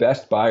basis is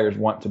best buyers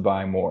want to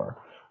buy more.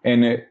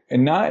 And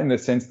not in the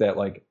sense that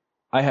like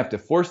I have to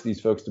force these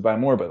folks to buy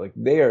more, but like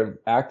they are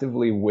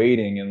actively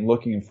waiting and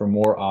looking for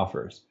more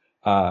offers.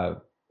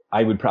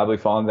 I would probably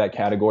fall into that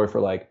category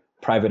for like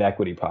private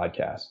equity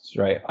podcasts,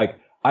 right? Like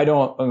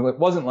it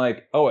wasn't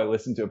like, oh, I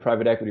listened to a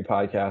private equity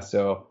podcast,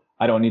 so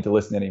I don't need to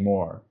listen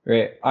anymore,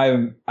 right?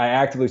 I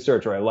actively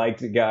search, or I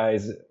liked the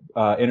guy's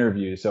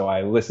interview, so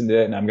I listened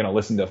to it, and I'm going to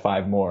listen to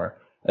 5 more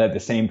that the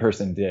same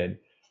person did.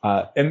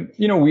 And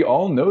we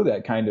all know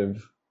that kind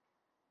of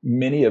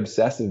mini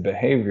obsessive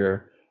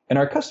behavior, and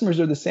our customers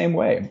are the same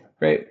way,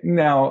 right?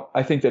 Now,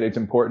 I think that it's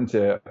important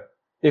to,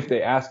 if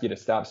they ask you to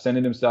stop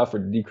sending them stuff or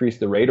decrease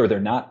the rate, or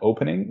they're not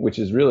opening, which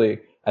is really,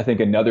 I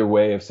think, another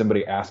way of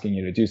somebody asking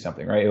you to do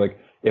something, right? Like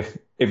if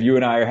you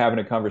and I are having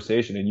a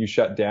conversation and you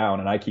shut down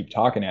and I keep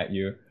talking at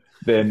you,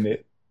 then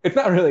it's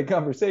not really a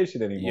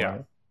conversation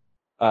anymore.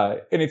 Yeah.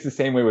 And it's the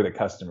same way with a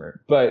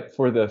customer. But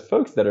for the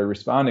folks that are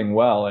responding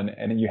well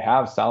and you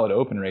have solid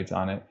open rates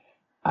on it,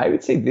 I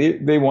would say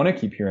they want to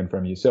keep hearing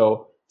from you.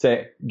 So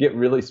to get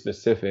really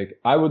specific,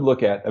 I would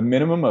look at a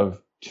minimum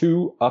of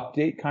 2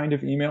 update kind of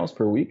emails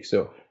per week.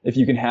 So if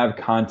you can have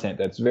content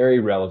that's very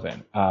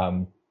relevant,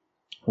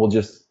 we'll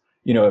just,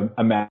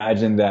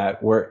 imagine that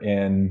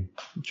I'm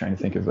trying to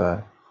think of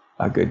a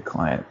good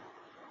client.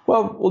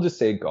 Well, we'll just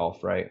say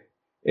golf, right?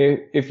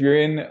 If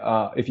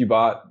you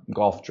bought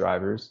golf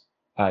drivers,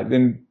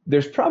 then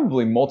there's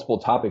probably multiple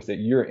topics that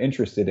you're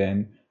interested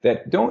in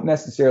that don't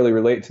necessarily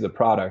relate to the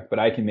product, but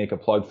I can make a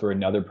plug for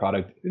another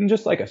product in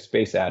just like a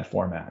space ad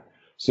format.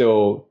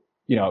 So,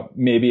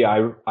 maybe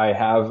I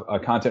have a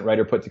content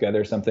writer put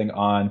together something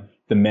on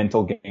the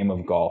mental game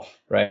of golf,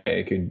 right?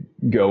 It could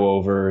go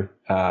over,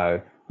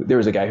 there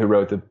was a guy who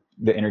wrote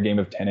the inner game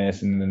of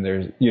tennis, and then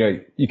there's,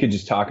 you could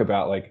just talk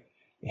about like,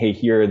 hey,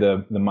 here are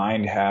the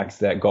mind hacks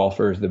that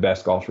the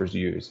best golfers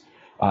use.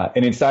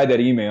 And inside that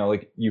email,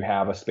 like you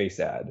have a space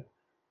ad.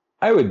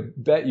 I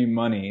would bet you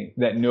money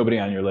that nobody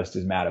on your list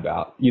is mad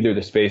about either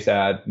the space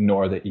ad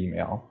nor the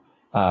email.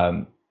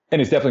 And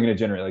it's definitely going to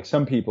generate, like,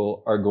 some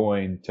people are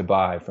going to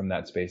buy from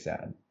that space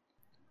ad.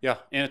 Yeah.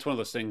 And it's one of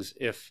those things,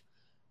 if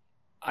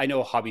I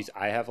know hobbies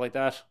I have like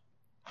that,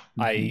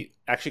 mm-hmm. I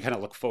actually kind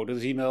of look forward to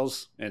those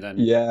emails, and then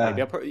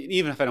maybe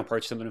even if I don't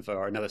purchase them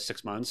for another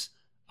 6 months,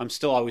 I'm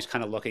still always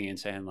kind of looking and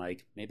saying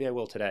like, maybe I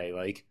will today.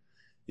 Like,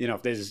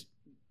 if there's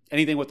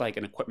anything with like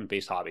an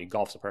equipment-based hobby,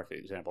 golf's a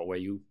perfect example where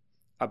you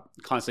are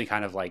constantly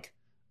kind of like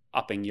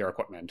upping your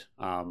equipment.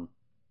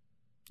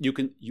 You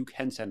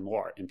can send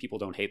more, and people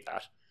don't hate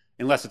that,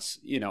 unless it's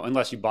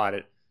unless you bought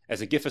it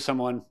as a gift for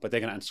someone, but they're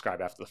gonna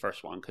unsubscribe after the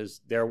first one because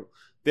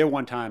they're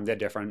one time, they're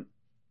different.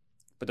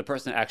 But the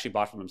person that actually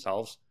bought for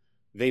themselves,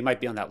 they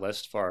might be on that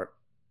list for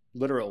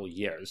literal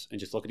years and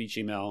just look at each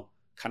email,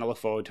 kind of look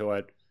forward to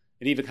it,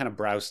 and even kind of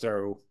browse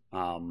through.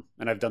 And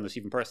I've done this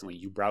even personally.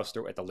 You browse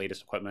through at the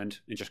latest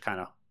equipment and just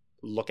kind of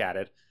look at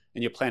it,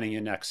 and you're planning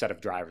your next set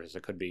of drivers.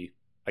 It could be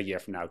a year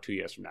from now, 2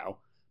 years from now,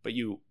 but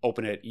you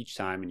open it each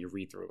time and you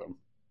read through them.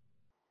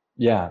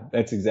 Yeah,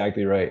 that's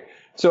exactly right.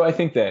 So I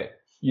think that,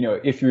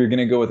 if you're going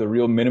to go with a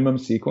real minimum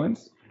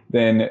sequence,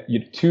 then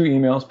two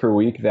emails per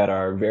week that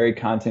are very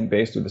content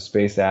based with a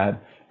space ad,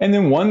 and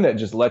then one that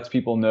just lets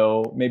people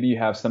know maybe you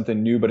have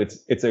something new, but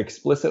it's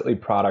explicitly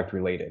product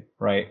related,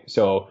 right?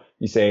 So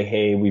you say,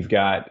 hey, we've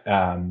got,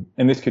 and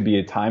this could be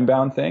a time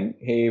bound thing.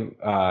 Hey,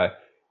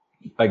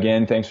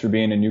 again, thanks for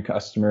being a new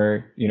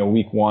customer.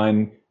 Week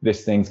one,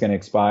 this thing's going to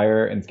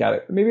expire, and it's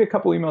got maybe a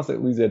couple emails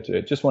that leads up to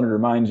it. Just wanted to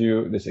remind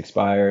you this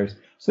expires.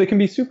 So they can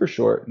be super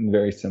short and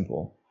very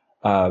simple.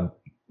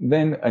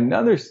 Then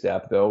another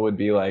step though would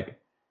be like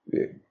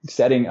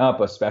setting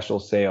up a special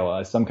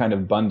sale, some kind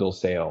of bundle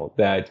sale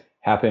that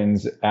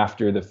happens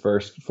after the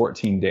first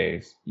 14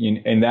 days.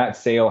 And that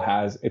sale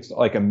it's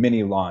like a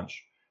mini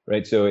launch,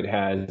 right? So it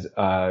has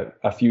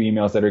a few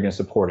emails that are going to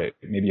support it.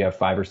 Maybe you have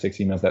 5 or 6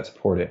 emails that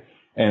support it,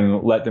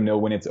 and let them know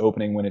when it's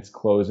opening, when it's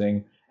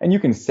closing. And you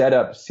can set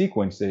up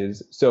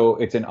sequences so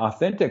it's an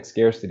authentic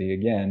scarcity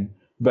again,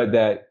 but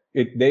that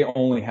they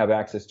only have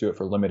access to it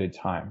for limited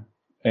time.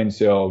 And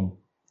so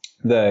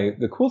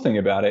the cool thing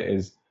about it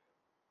is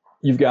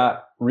you've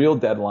got real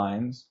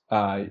deadlines,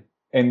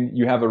 and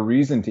you have a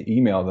reason to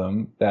email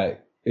them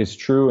that is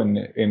true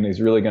and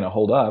is really going to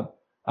hold up.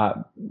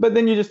 But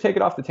then you just take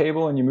it off the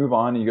table and you move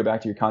on and you go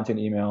back to your content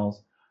emails.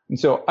 And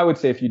so I would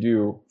say if you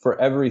do, for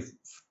every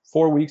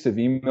 4 weeks of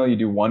email, you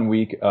do 1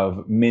 week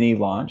of mini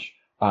launch,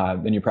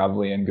 then you're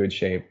probably in good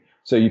shape.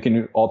 So you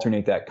can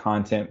alternate that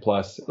content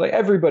plus, like,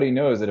 everybody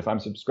knows that if I'm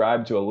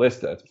subscribed to a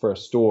list for a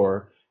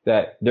store,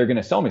 that they're going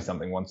to sell me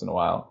something once in a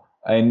while.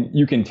 And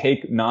you can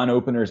take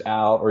non-openers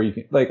out, or you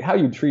can, like, how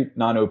you treat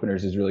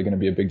non-openers is really going to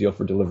be a big deal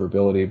for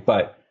deliverability,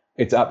 but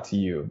it's up to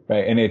you,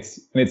 right? And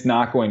it's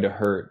not going to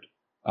hurt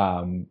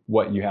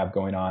what you have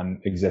going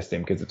on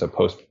existing, because it's a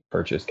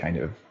post-purchase kind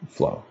of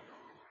flow.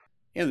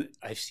 And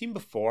I've seen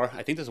before,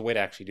 I think there's a way to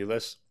actually do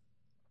this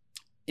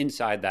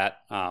inside that,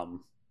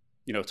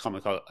 it's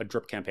commonly called a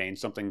drip campaign,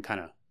 something kind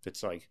of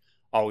that's like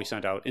always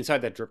sent out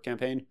inside that drip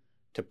campaign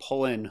to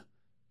pull in,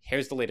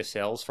 here's the latest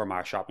sales from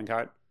our shopping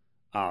cart.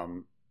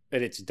 And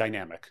it's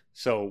dynamic.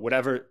 So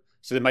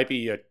there might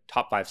be a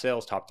top 5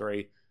 sales, top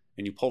 3,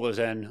 and you pull those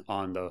in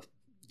on the,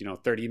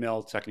 third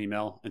email, second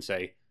email, and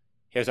say,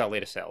 here's our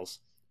latest sales.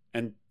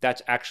 And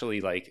that's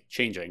actually like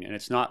changing. And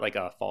it's not like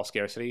a false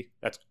scarcity.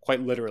 That's quite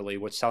literally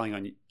what's selling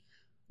on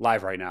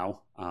live right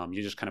now.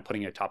 You're just kind of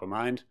putting it top of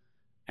mind.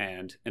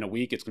 And in a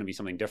week, it's going to be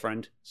something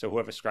different. So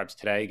whoever subscribes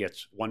today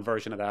gets one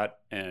version of that,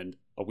 and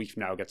a week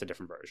from now gets a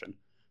different version.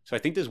 So I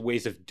think there's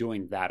ways of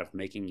doing that, of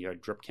making your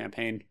drip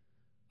campaign,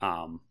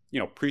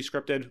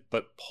 pre-scripted,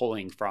 but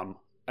pulling from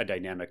a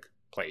dynamic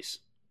place.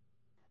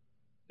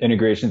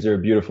 Integrations are a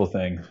beautiful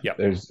thing. Yep.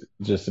 There's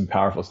just some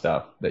powerful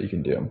stuff that you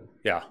can do.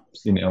 Yeah.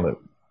 You nailed it.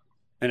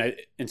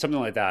 And something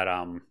like that,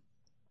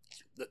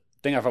 the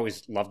thing I've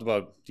always loved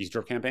about these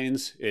drip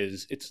campaigns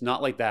is it's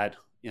not like that,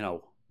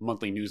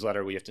 monthly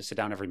newsletter where you have to sit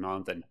down every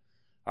month and,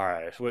 all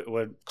right,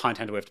 what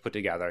content do we have to put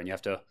together? And you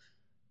have to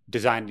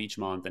design it each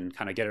month and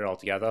kind of get it all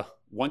together.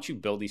 Once you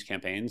build these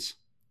campaigns,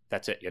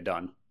 that's it, you're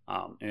done.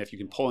 And if you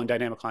can pull in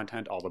dynamic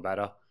content, all the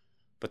better.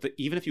 But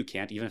even if you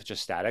can't, even if it's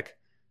just static,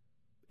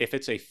 if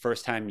it's a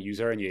first-time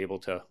user and you're able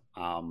to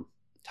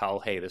tell,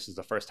 hey, this is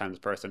the first time this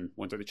person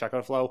went through the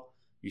checkout flow,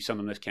 you send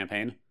them this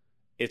campaign,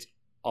 it's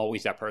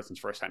always that person's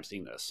first time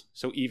seeing this.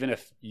 So even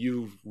if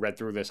you've read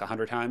through this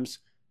 100 times,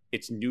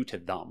 it's new to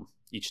them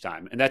each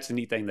time. And that's the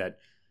neat thing that,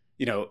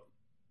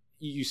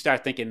 you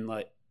start thinking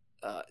like,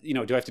 do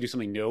I have to do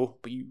something new?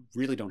 But you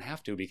really don't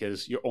have to,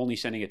 because you're only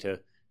sending it to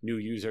new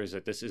users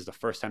that this is the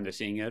first time they're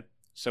seeing it.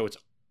 So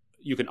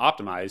you can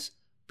optimize,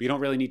 but you don't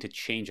really need to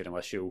change it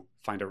unless you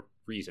find a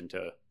reason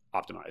to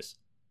optimize.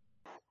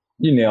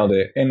 You nailed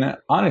it. And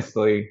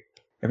honestly,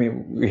 I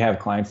mean, we have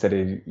clients that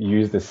have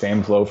used the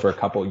same flow for a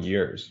couple of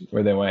years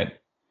where they went,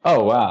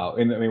 oh, wow.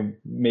 And I mean,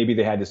 maybe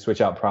they had to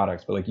switch out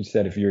products, but like you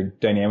said, if you're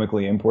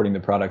dynamically importing the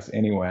products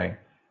anyway,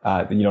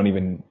 then you don't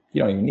even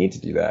need to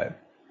do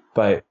that.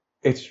 But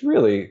it's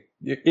really,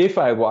 if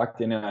I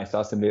walked in and I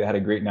saw somebody that had a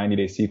great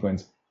 90-day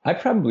sequence, I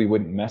probably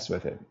wouldn't mess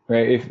with it,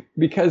 right?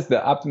 Because the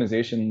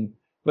optimization,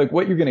 like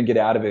what you're going to get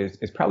out of it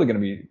is probably going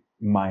to be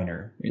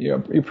minor. You're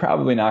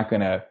probably not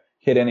going to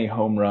hit any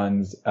home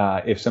runs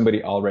if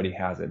somebody already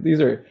has it. These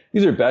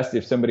are best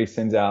if somebody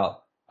sends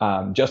out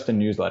just a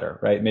newsletter,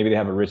 right? Maybe they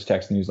have a rich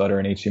text newsletter,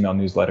 an HTML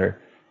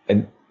newsletter.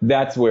 And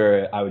that's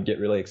where I would get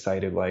really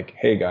excited. Like,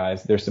 hey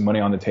guys, there's some money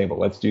on the table.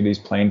 Let's do these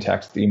plain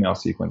text email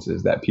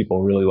sequences that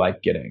people really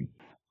like getting,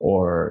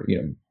 or,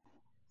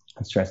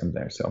 let's try some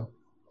there. So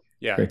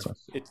yeah,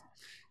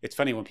 it's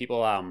funny when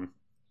people, when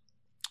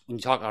you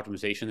talk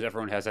optimizations,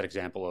 everyone has that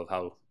example of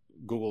how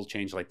Google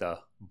changed like the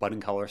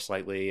button color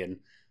slightly. And,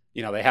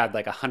 they had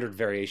like 100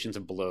 variations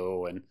of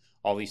blue and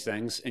all these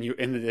things. And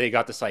they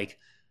got this, like,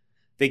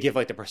 they give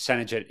like the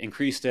percentage it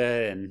increased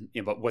it, and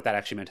but what that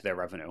actually meant to their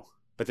revenue.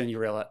 But then you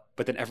realize,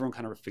 everyone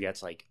kind of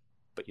forgets, like,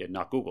 but you're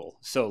not Google.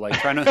 So like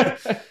trying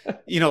to,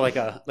 like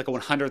a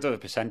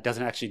 100%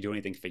 doesn't actually do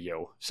anything for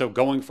you. So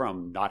going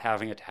from not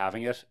having it to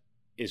having it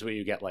is where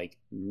you get like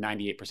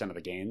 98% of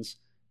the gains.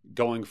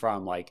 Going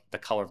from like the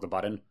color of the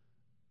button,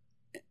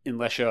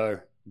 unless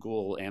you're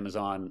Google,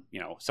 Amazon,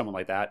 someone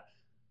like that,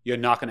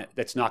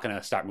 that's not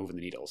gonna start moving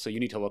the needle. So you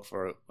need to look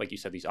for, like you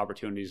said, these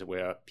opportunities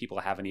where people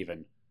haven't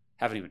even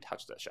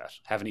touched this yet,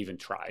 haven't even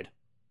tried.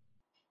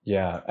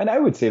 Yeah. And I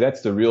would say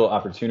that's the real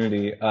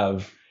opportunity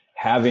of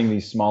having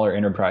these smaller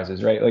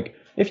enterprises, right? Like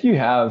if you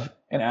have,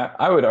 and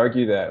I would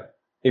argue that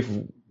if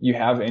you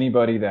have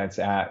anybody that's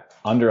at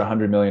under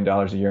 $100 million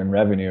a year in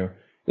revenue,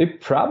 they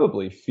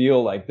probably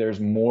feel like there's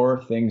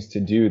more things to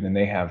do than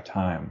they have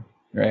time,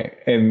 right?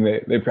 And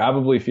they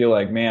probably feel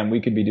like, man,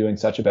 we could be doing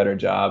such a better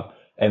job,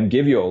 and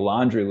give you a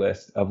laundry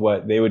list of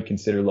what they would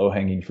consider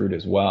low-hanging fruit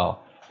as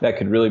well that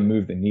could really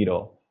move the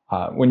needle.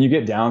 When you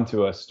get down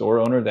to a store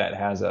owner that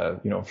has a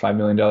 $5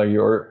 million a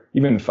year or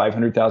even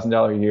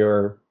 $500,000 a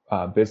year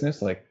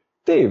business, like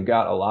they've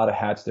got a lot of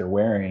hats they're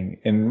wearing,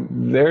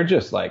 and they're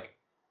just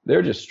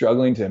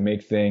struggling to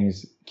make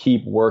things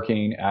keep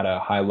working at a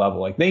high level.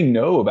 Like they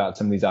know about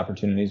some of these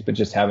opportunities, but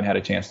just haven't had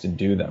a chance to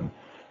do them.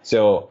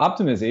 So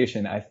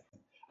optimization,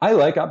 I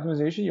like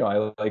optimization.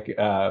 I like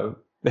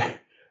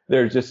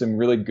there's just some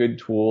really good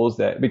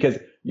tools because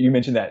you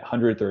mentioned that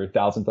hundredth or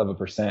thousandth of a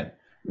percent.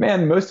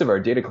 Man, most of our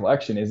data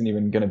collection isn't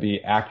even going to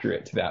be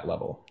accurate to that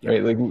level,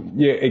 right? Like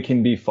it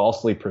can be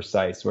falsely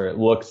precise, where it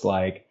looks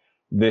like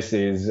this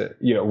is,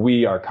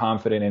 we are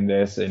confident in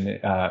this,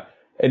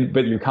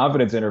 but your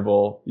confidence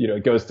interval,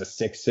 it goes to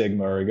 6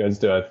 sigma or it goes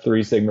to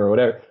 3 sigma or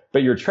whatever,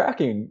 but you're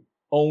tracking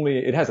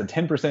it has a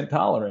 10%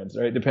 tolerance,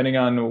 right? Depending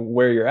on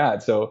where you're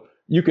at. So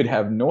you could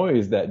have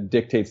noise that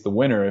dictates the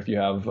winner if you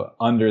have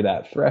under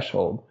that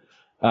threshold.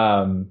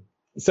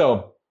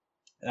 So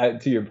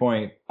to your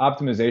point,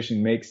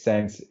 optimization makes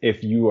sense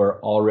if you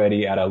are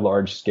already at a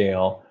large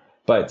scale,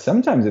 but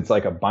sometimes it's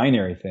like a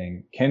binary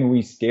thing. Can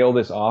we scale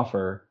this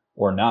offer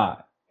or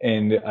not?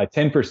 And a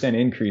 10%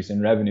 increase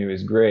in revenue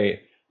is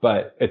great,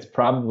 but it's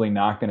probably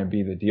not going to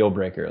be the deal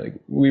breaker. Like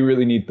we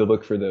really need to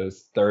look for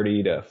those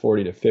 30 to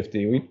 40 to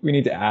 50. We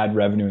need to add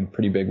revenue in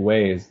pretty big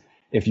ways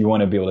if you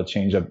want to be able to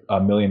change a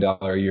 $1 million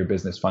a year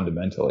business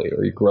fundamentally,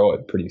 or you grow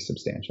it pretty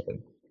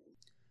substantially.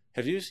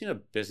 Have you seen a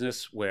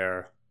business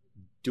where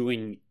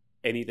doing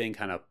anything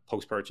kind of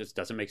post-purchase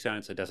doesn't make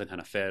sense, it doesn't kind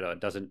of fit, or it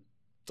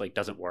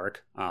doesn't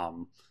work?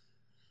 I'm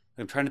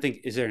trying to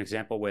think, is there an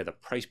example where the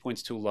price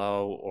point's too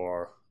low,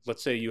 or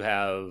let's say you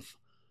have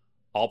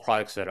all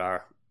products that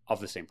are of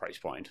the same price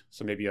point.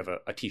 So maybe you have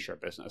a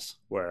t-shirt business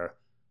where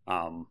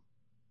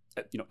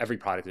every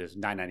product is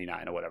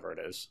 $9.99 or whatever it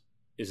is.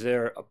 Is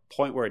there a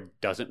point where it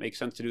doesn't make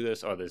sense to do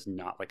this, or there's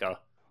not like a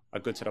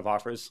good set of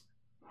offers?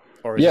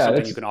 Or is it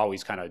something you can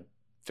always kind of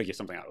figure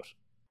something out?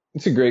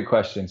 It's a great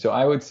question. So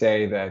I would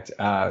say that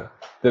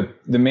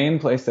the main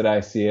place that I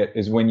see it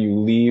is when you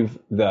leave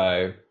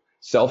the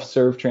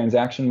self-serve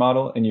transaction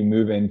model and you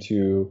move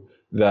into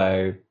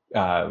the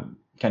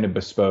kind of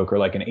bespoke or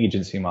like an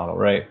agency model,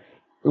 right?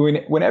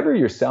 Whenever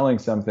you're selling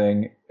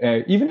something,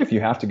 even if you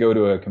have to go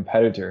to a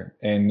competitor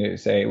and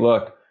say,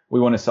 look, we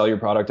want to sell your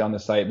product on the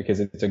site because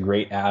it's a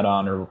great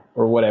add-on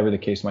or whatever the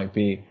case might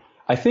be.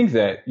 I think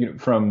that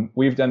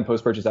we've done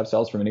post-purchase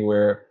upsells from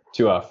anywhere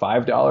to a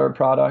 $5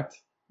 product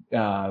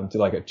to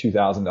like a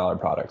 $2,000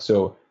 product.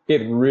 So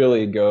it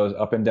really goes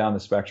up and down the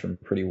spectrum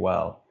pretty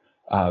well.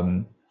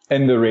 And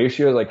the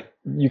ratio, like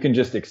you can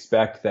just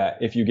expect that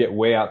if you get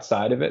way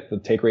outside of it, the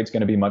take rate's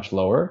going to be much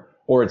lower,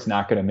 or it's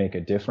not going to make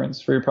a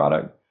difference for your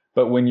product.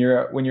 But when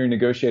you're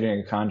negotiating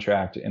a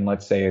contract, and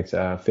let's say it's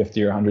a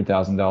 $50,000 or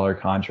 $100,000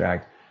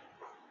 contract,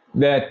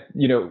 that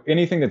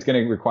anything that's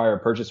going to require a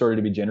purchase order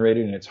to be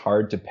generated and it's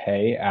hard to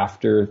pay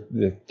after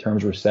the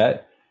terms were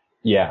set.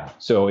 Yeah.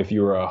 So if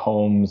you were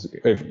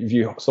if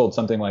you sold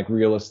something like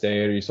real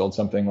estate, or you sold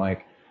something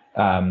like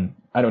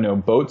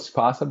boats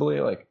possibly,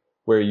 like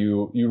where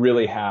you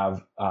really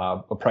have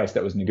a price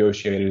that was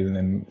negotiated and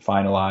then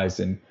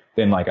finalized, and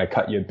then like I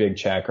cut you a big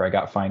check or I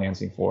got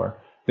financing for,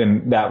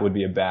 then that would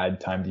be a bad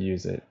time to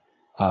use it.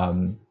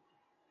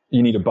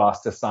 You need a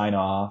boss to sign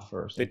off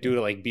or something. They do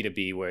it like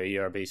B2B, where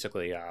you're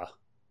basically,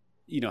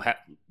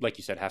 like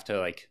you said, have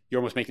to you're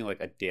almost making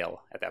like a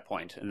deal at that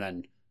point, and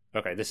then,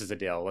 okay, this is the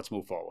deal, let's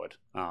move forward.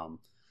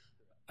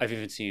 I've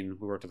even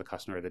we worked with a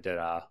customer that did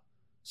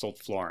sold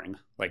flooring,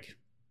 like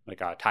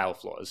tile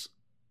floors,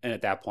 and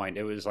at that point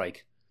it was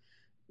like,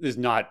 there's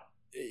not,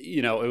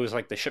 it was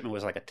like the shipment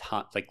was like a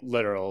ton, like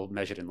literal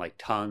measured in like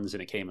tons,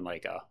 and it came in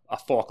like a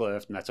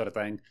forklift and that sort of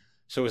thing.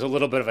 So it was a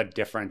little bit of a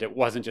different. It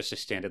wasn't just a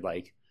standard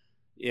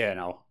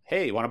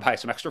hey, you want to buy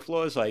some extra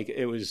floors? Like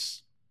it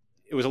was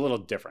a little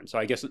different. So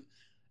I guess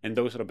in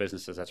those sort of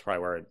businesses, that's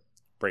probably where it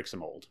breaks the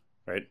mold,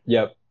 right?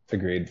 Yep,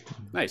 agreed.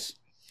 Nice.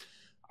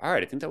 All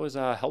right, I think that was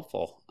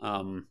helpful.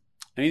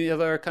 Any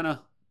other kind of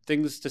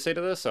things to say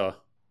to this, or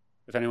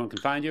if anyone can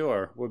find you,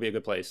 or would be a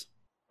good place?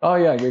 Oh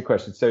yeah, great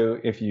question. So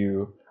if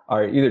you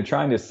are either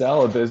trying to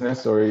sell a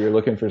business or you're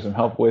looking for some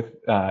help with,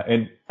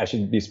 and I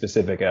should be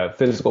specific, a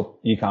physical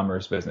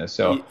e-commerce business.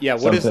 So yeah,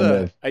 what's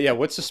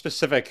the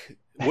specific?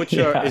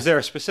 Is there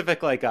a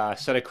specific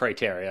set of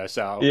criteria?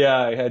 So yeah,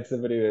 I had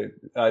somebody.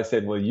 I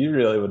said, well, you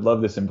really would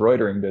love this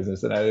embroidering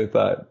business, and I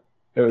thought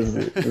it was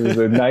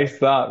a nice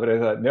thought, but I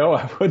thought, no,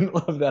 I wouldn't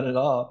love that at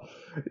all.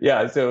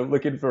 Yeah, so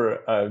looking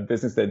for a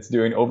business that's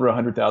doing over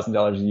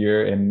 $100,000 a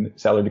year in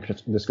salary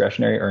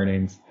discretionary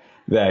earnings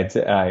that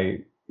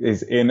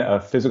is in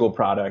a physical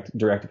product,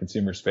 direct to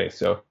consumer space.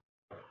 So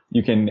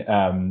you can,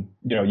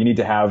 you need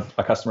to have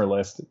a customer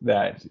list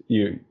that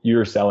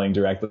you're selling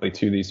directly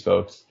to these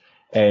folks.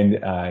 And,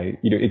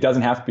 it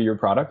doesn't have to be your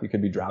product. It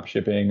could be drop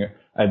shipping.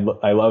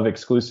 I love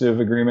exclusive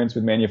agreements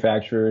with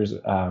manufacturers,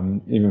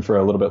 even for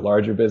a little bit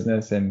larger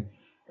business. And,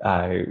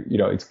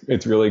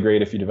 it's really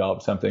great if you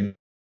develop something,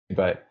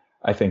 but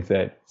I think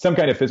that some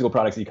kind of physical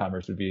products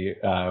e-commerce would be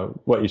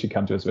what you should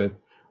come to us with.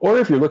 Or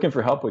if you're looking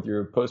for help with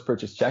your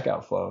post-purchase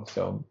checkout flow,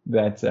 so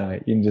that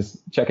you can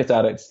just check us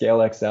out at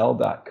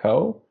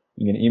scalexl.co.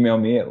 You can email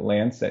me at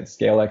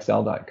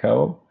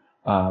lance@scalexl.co.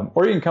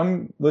 Or you can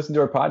come listen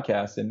to our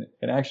podcast. And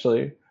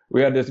actually,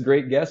 we had this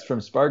great guest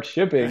from Spark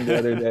Shipping the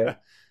other day.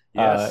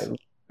 Yes.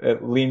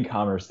 At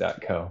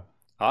leancommerce.co.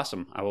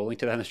 Awesome. I will link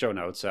to that in the show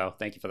notes. So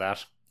thank you for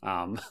that.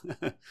 All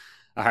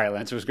right,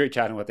 Lance, it was great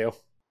chatting with you.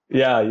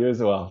 Yeah, you as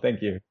well.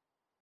 Thank you.